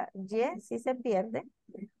 esta Y sí se pierde,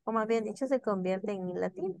 o más bien dicho, se convierte en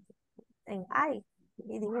latín, en I.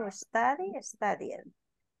 Y digo study, studied.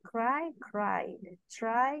 Cry, cried.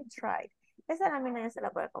 Try, tried. Esa lámina ya se la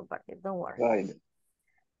puedo compartir, don't worry. Right.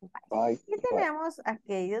 Right. Y tenemos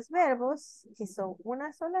aquellos verbos que son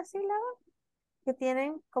una sola sílaba, que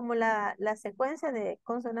tienen como la secuencia de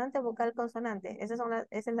consonante, vocal, consonante. Esa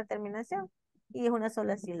es la terminación. Y es una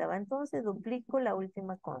sola sílaba. Entonces duplico la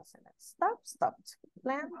última consonante. Stop, stopped.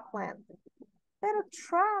 Plan, planned. Pero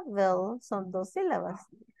travel son 2 sílabas.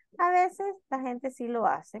 A veces la gente sí lo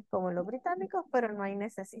hace, como los británicos, pero no hay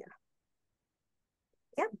necesidad.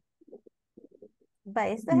 ¿Ya? Va,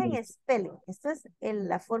 esto es en spelling. Esto es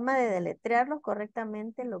la forma de deletrearlos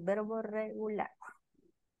correctamente los verbos regulares.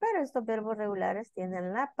 Pero estos verbos regulares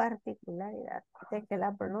tienen la particularidad de que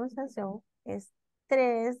la pronunciación es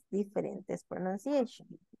 3 diferentes pronunciations.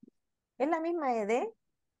 Es la misma ed,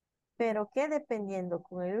 pero que dependiendo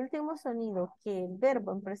con el último sonido que el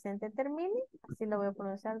verbo en presente termine, así lo voy a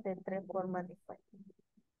pronunciar de 3 formas diferentes.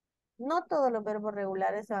 No todos los verbos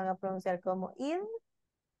regulares se van a pronunciar como id,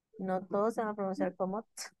 no todos se van a pronunciar como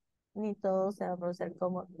t, ni todos se van a pronunciar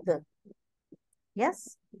como d.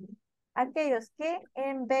 Yes? Aquellos que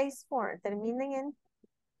en base form terminen en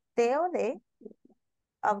T o D,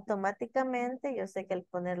 automáticamente yo sé que al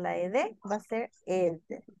poner la ed va a ser ed.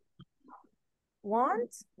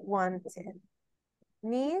 Want, wanted.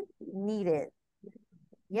 Need, needed.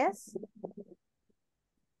 Yes.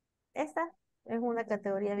 Esta es una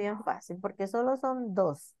categoría bien fácil porque solo son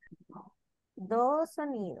 2. 2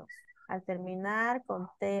 sonidos. Al terminar con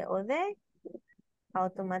T o D,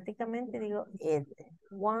 automáticamente digo ed.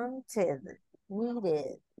 Wanted,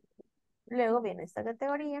 needed. Luego viene esta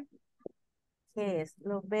categoría, que es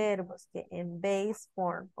los verbos que en base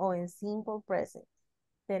form o en simple present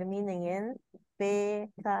terminen en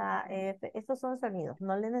P, K, F. Estos son sonidos,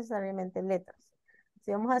 no necesariamente letras.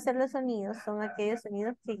 Si vamos a hacer los sonidos, son aquellos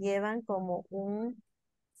sonidos que llevan como un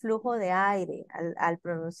flujo de aire al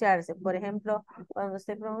pronunciarse. Por ejemplo, cuando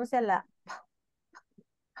se pronuncia la P,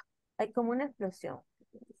 hay como una explosión.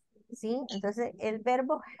 ¿Sí? Entonces, el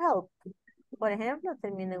verbo help, por ejemplo,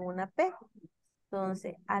 termina en una P.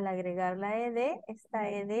 Entonces, al agregar la ed, esta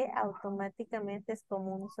ed automáticamente es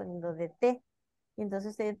como un sonido de T. Y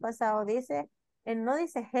entonces el pasado dice, él no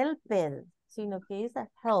dice helped, sino que dice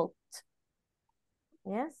helped.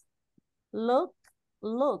 Yes? Look,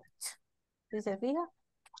 looked. ¿Sí se fija?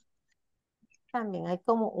 También hay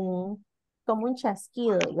como un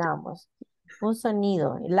chasquido, digamos, un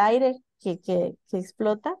sonido. El aire que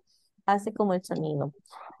explota hace como el sonido.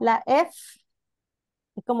 La F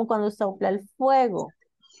es como cuando sopla el fuego.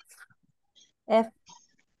 F.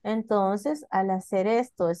 Entonces, al hacer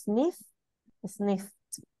esto, sniff, sniffed.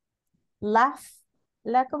 Laugh.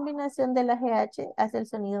 La combinación de la GH hace el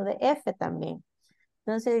sonido de F también.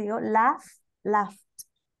 Entonces digo laugh, laughed.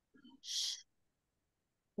 Sh.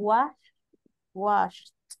 Wash,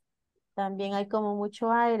 washed. También hay como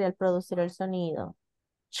mucho aire al producir el sonido.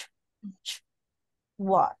 Ch, ch,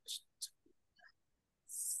 watched.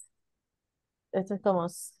 Esto es como...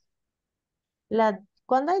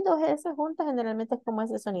 cuando hay dos S juntas, generalmente es como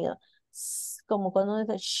ese sonido. Como cuando uno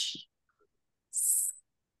dice sh.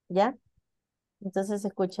 ¿Ya? Entonces se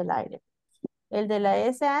escucha el aire. El de la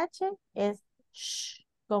SH es sh,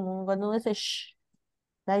 como cuando uno dice sh.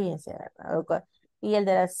 Cállense, ¿verdad? Y el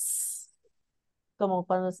de las como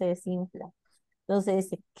cuando se desinfla. Entonces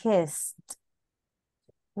dice kissed.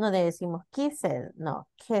 No decimos kissed, no,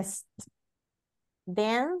 kissed.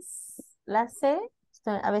 Dance, la C,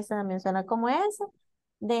 a veces también suena como ese.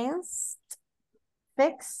 Danced,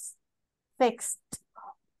 fixed, fixed.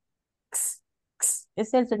 X, x.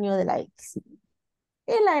 Es el sonido de la X.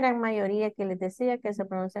 Y la gran mayoría que les decía que se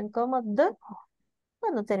pronuncian como D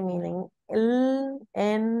cuando terminen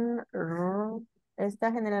en R.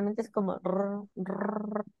 Esta generalmente es como R,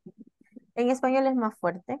 R. En español es más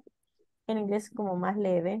fuerte. En inglés es como más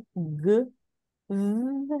leve. G,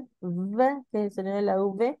 V, que es el sonido de la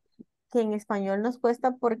V, que en español nos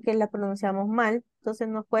cuesta porque la pronunciamos mal. Entonces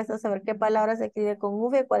nos cuesta saber qué palabra se escribe con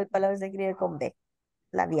V, cuál palabra se escribe con B,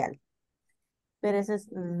 labial. Pero eso es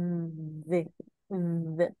V,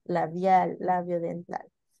 labial, labio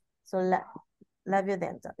dental. Son labio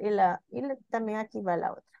dental. También aquí va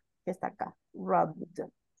la otra, que está acá. Rubbed.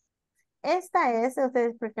 Esta S,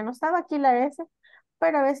 ustedes, porque no estaba aquí la S,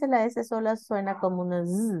 pero a veces la S sola suena como una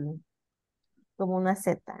Z, como una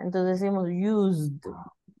Z. Entonces decimos used.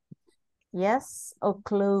 Yes, o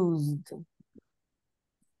closed.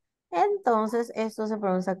 Entonces esto se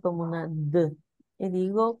pronuncia como una D. Y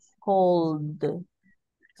digo cold,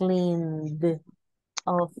 cleaned,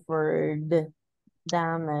 offered,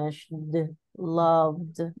 damaged,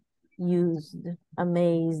 loved, used,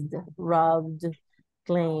 amazed, robbed,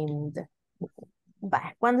 claimed.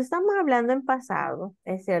 Cuando estamos hablando en pasado,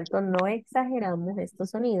 es cierto, no exageramos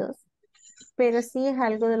estos sonidos, pero sí es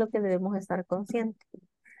algo de lo que debemos estar conscientes.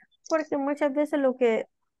 Porque muchas veces lo que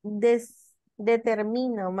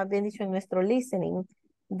determina, o más bien dicho, en nuestro listening,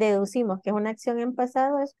 deducimos que es una acción en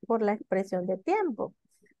pasado es por la expresión de tiempo.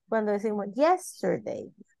 Cuando decimos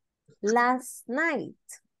yesterday, last night,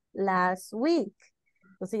 last week.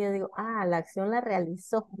 Entonces yo digo, la acción la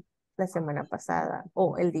realizó la semana pasada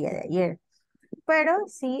o el día de ayer. Pero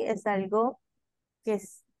sí es algo que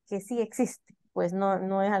sí existe. Pues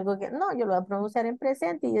no es algo que, no, yo lo voy a pronunciar en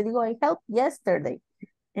presente y yo digo, I helped yesterday.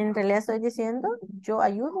 En realidad estoy diciendo, yo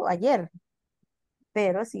ayudo ayer.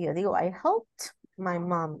 Pero si yo digo, I helped my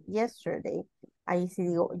mom yesterday, ahí sí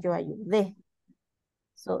digo, yo ayudé.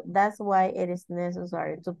 So that's why it is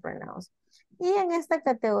necessary to pronounce. Y en esta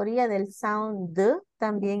categoría del sound D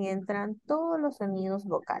también entran todos los sonidos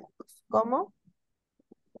vocálicos, como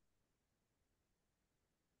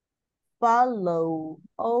follow.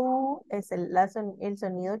 O es el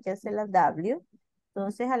sonido que hace la W.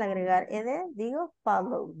 Entonces al agregar ed digo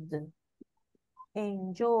followed.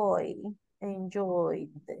 Enjoy, enjoyed.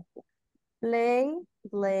 Play,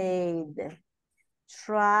 played.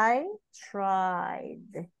 Try,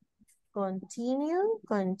 tried. Continue,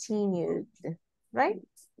 continued. Right?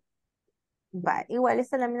 Vale. Igual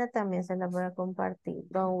esta lámina también se la voy a compartir.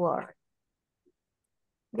 Don't worry.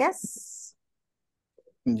 Yes.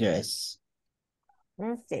 Yes.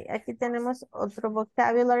 Ok, aquí tenemos otro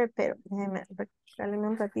vocabulary, pero déjenme regálenme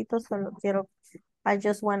un ratito, solo quiero, I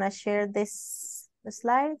just want to share this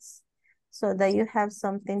slides so that you have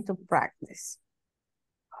something to practice.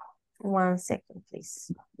 1 second,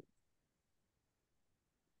 please.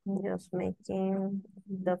 Just making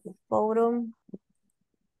the photo.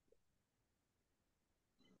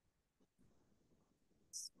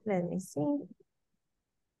 Let me see.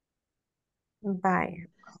 Bye.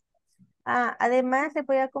 Además, le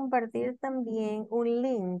voy a compartir también un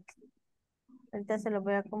link. Ahorita se lo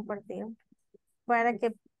voy a compartir. Para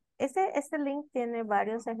que este link tiene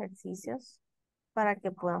varios ejercicios para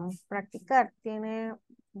que podamos practicar. Tiene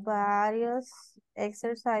varios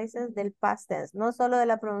exercises del past tense, no solo de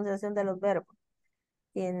la pronunciación de los verbos.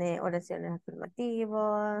 Tiene oraciones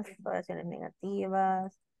afirmativas, oraciones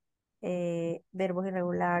negativas, verbos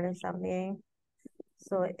irregulares también.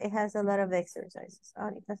 So it has a lot of exercises.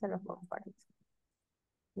 Ahorita se los comparto.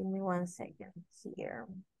 Give me 1 second here.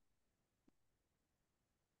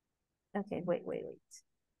 Okay, wait.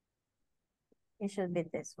 It should be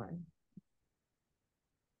this one.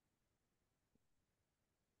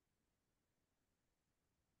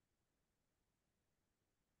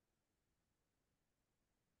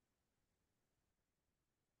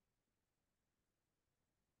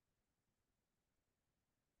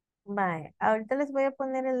 Vale, ahorita les voy a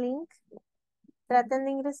poner el link. Traten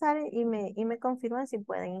de ingresar y me confirman si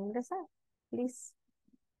pueden ingresar. Please.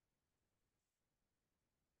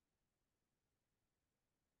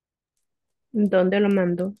 ¿Dónde lo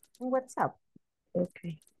mando? Un WhatsApp. Ok.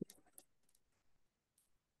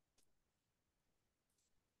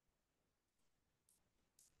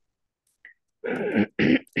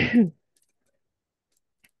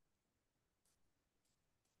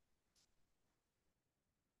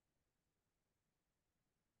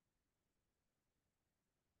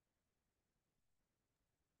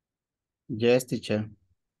 Yes, teacher.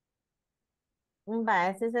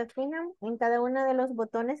 Va, si se fijan en cada uno de los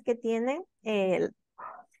botones que tiene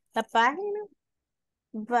la página,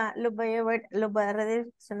 los voy a llevar, los voy a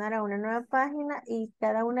redireccionar a una nueva página y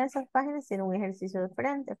cada una de esas páginas tiene un ejercicio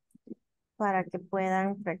diferente para que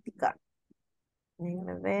puedan practicar.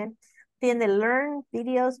 Déjenme ver. Tiene Learn,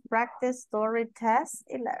 Videos, Practice, Story, Test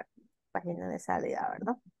y la página de salida,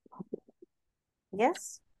 ¿verdad?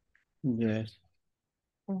 Yes. Yes.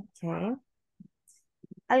 Okay.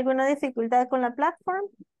 ¿Alguna dificultad con la plataforma?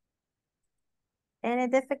 Any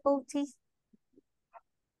difficulty?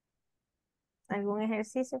 ¿Algún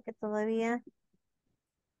ejercicio que todavía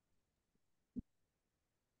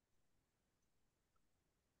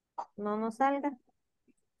no nos salga?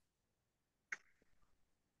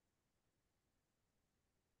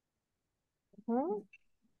 Ujú.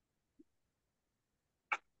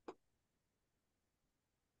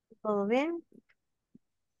 ¿Todo bien?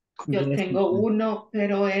 Yo tengo uno,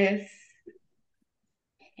 pero es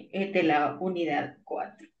de la unidad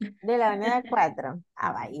 4. De la unidad 4.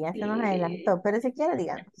 Ah, vaya, ya se nos adelantó, pero si quiere,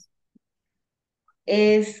 díganos.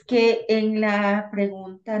 Es que en la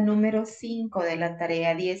pregunta número 5 de la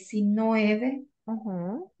tarea 19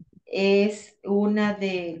 Ujú. es una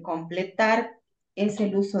de completar, es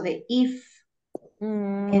el uso de if.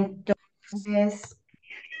 Entonces,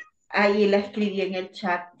 ahí la escribí en el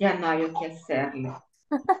chat, ya no hay que hacerle.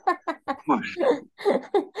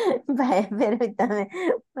 Vaya, permítame,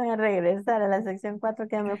 voy a regresar a la sección 4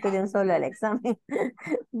 que me pidió solo el examen.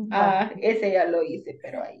 Va, Ese ya lo hice,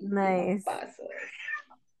 pero ahí sí no nice. paso.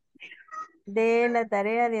 De la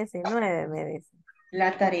tarea 19, me dice.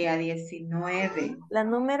 La tarea 19. La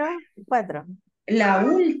número 4. La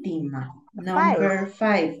última, number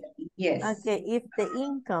 5. Yes. Okay, if the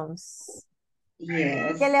incomes.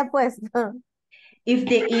 Yes. ¿Qué le ha puesto? If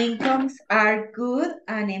the incomes are good,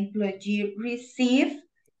 an employee receive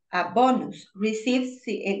a bonus. Receives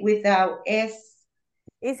without S.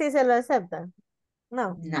 ¿Y si se lo aceptan?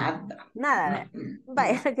 No. Nada. Nada.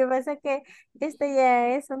 Vaya, lo que pasa es que este ya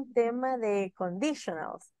es un tema de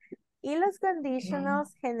conditionals. Y los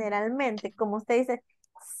conditionals generalmente, como usted dice,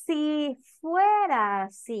 si fuera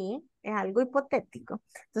así, es algo hipotético.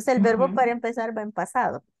 Entonces el verbo para empezar va en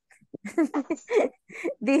pasado.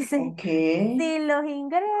 Dice, si los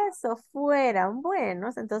ingresos fueran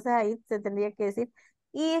buenos, entonces ahí se tendría que decir,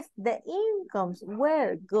 if the incomes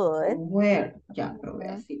were good. Were, ya probé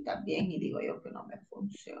así también y digo yo que no me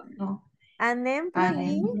funcionó. An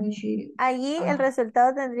employee, allí el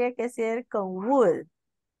resultado tendría que ser con would.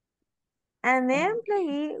 An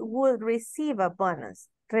employee would receive a bonus.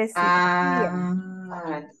 Recibiría.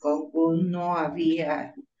 Con would no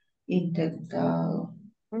había intentado.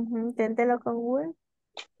 Inténtelo con would.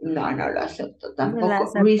 No, no lo acepto No lo tampoco.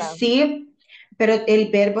 aceptamos. Receive, pero el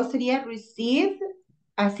verbo sería receive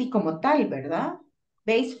así como tal, ¿verdad?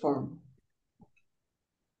 Base form.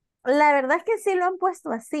 La verdad es que sí lo han puesto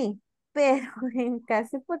así, pero en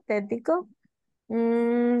caso hipotético,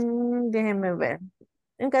 déjenme ver.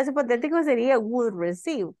 En caso hipotético sería would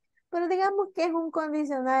receive, pero digamos que es un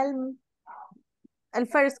condicional, el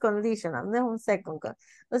first conditional, no es un second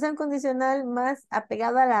o sea, un condicional más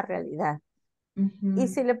apegado a la realidad. Y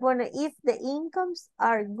si le pone, if the incomes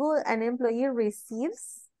are good, an employee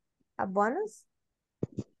receives a bonus.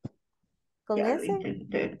 ¿Con ya ese? lo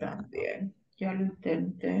intenté también. Ya lo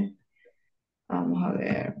intenté. Vamos a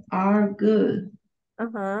ver. Are good.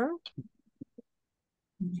 Ajá.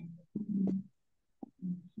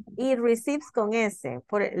 Y receives con ese,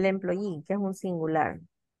 por el employee, que es un singular.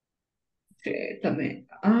 Sí, también.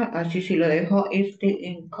 Así sí lo dejo. If the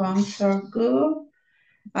incomes are good,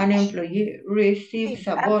 an employee receives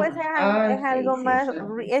a bonus. Pues es algo sí, más,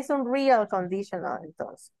 eso. es un real conditional,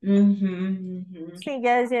 entonces. Sí,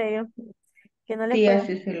 ya decía yo, que no le Sí, fue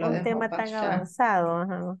así se lo un dejo tema tan pasar. avanzado.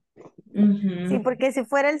 Ajá. Sí, porque si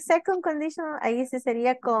fuera el second conditional, ahí sí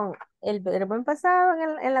sería con el verbo en pasado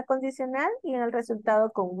en la condicional y en el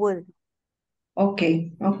resultado con would. Ok.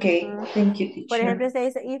 Thank you, Por teacher. ejemplo, se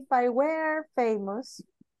dice, if I were famous,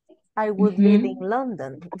 I would live in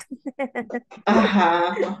London.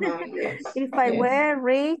 Yes. If I Yes. were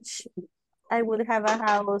rich, I would have a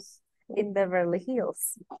house in Beverly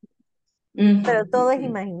Hills. Pero todo es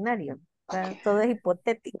imaginario, ¿verdad? Todo es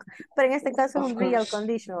hipotético. Pero en este caso es Of un real course.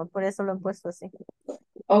 conditional, por eso lo he puesto así.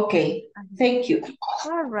 Okay, thank you.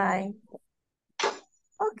 All right.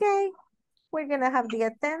 Okay, we're gonna have the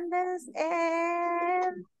attendance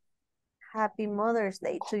and happy Mother's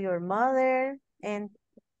Day to your mother and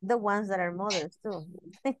the ones that are mothers too.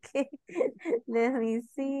 Okay, let me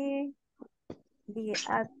see the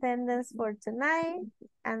attendance for tonight.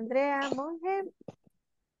 Andrea Monge,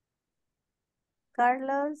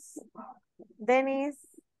 Carlos, Dennis,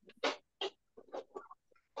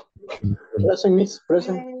 Present, Miss.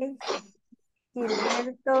 Present. Ray,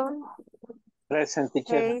 Gilberto, Present,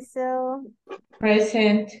 teacher. Hazel,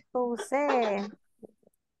 Present. Jose,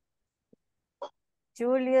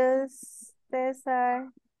 Julius, Cesar,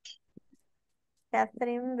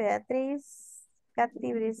 Catherine, Beatriz,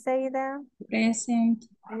 Katy Briseida, Present.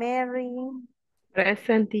 Mary,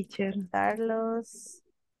 Present, teacher. Carlos,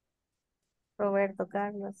 Roberto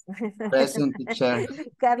Carlos. Present, teacher.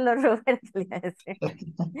 Carlos Roberto, le iba a decir.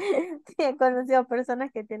 Sí, he conocido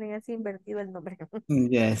personas que tienen así invertido el nombre.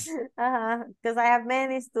 Yes. Ajá, because I have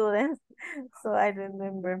many students, so I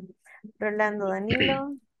remember. Rolando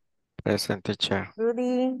Danilo, Present, teacher.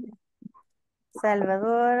 Rudy,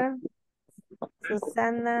 Salvador,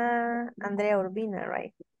 Susana, Andrea Urbina,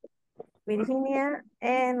 right? Virginia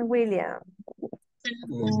and William.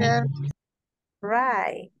 Teacher.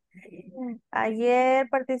 Right. Ayer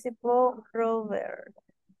participó Robert.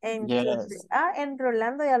 Entonces, en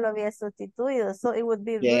Rolando ya lo había sustituido, so it would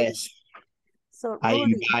be Rudy. Yes. So I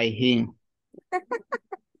Rudy, invite him.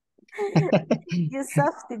 you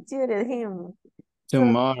substituted him.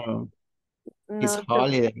 Tomorrow is No,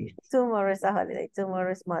 holiday. tomorrow is a holiday.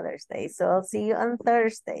 Tomorrow is Mother's Day. So I'll see you on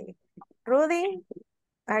Thursday. Rudy,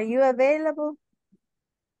 are you available?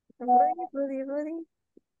 Rudy,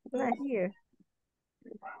 not here.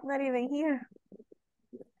 Not even here.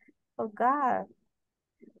 Oh God.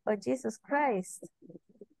 Oh Jesus Christ.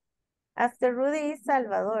 After Rudy is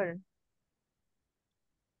Salvador.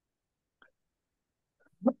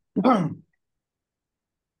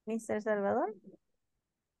 Mr. Salvador,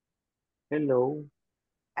 Hello.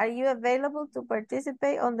 are you available to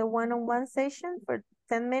participate on the one-on-one session for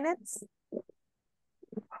 10 minutes?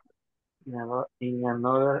 In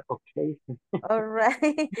another occasion. All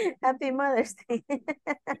right. Happy Mother's Day.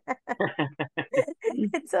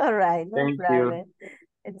 It's all right. No Thank problem. you.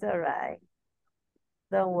 It's all right.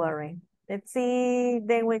 Don't worry. Let's see.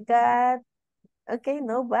 Then we got, okay,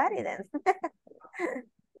 nobody then.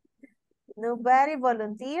 Nobody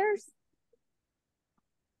volunteers?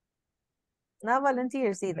 No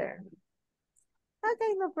volunteers either.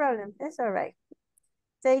 Okay, no problem. It's all right.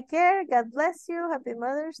 Take care. God bless you. Happy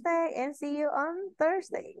Mother's Day and see you on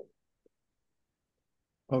Thursday.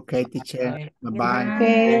 Okay, teacher. Good Bye-bye. night.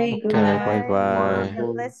 Okay, good Okay, night. bye-bye.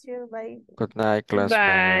 God bless you. Bye. Good night, Goodbye.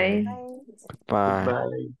 classmate. Bye. Goodbye.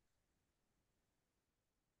 Goodbye.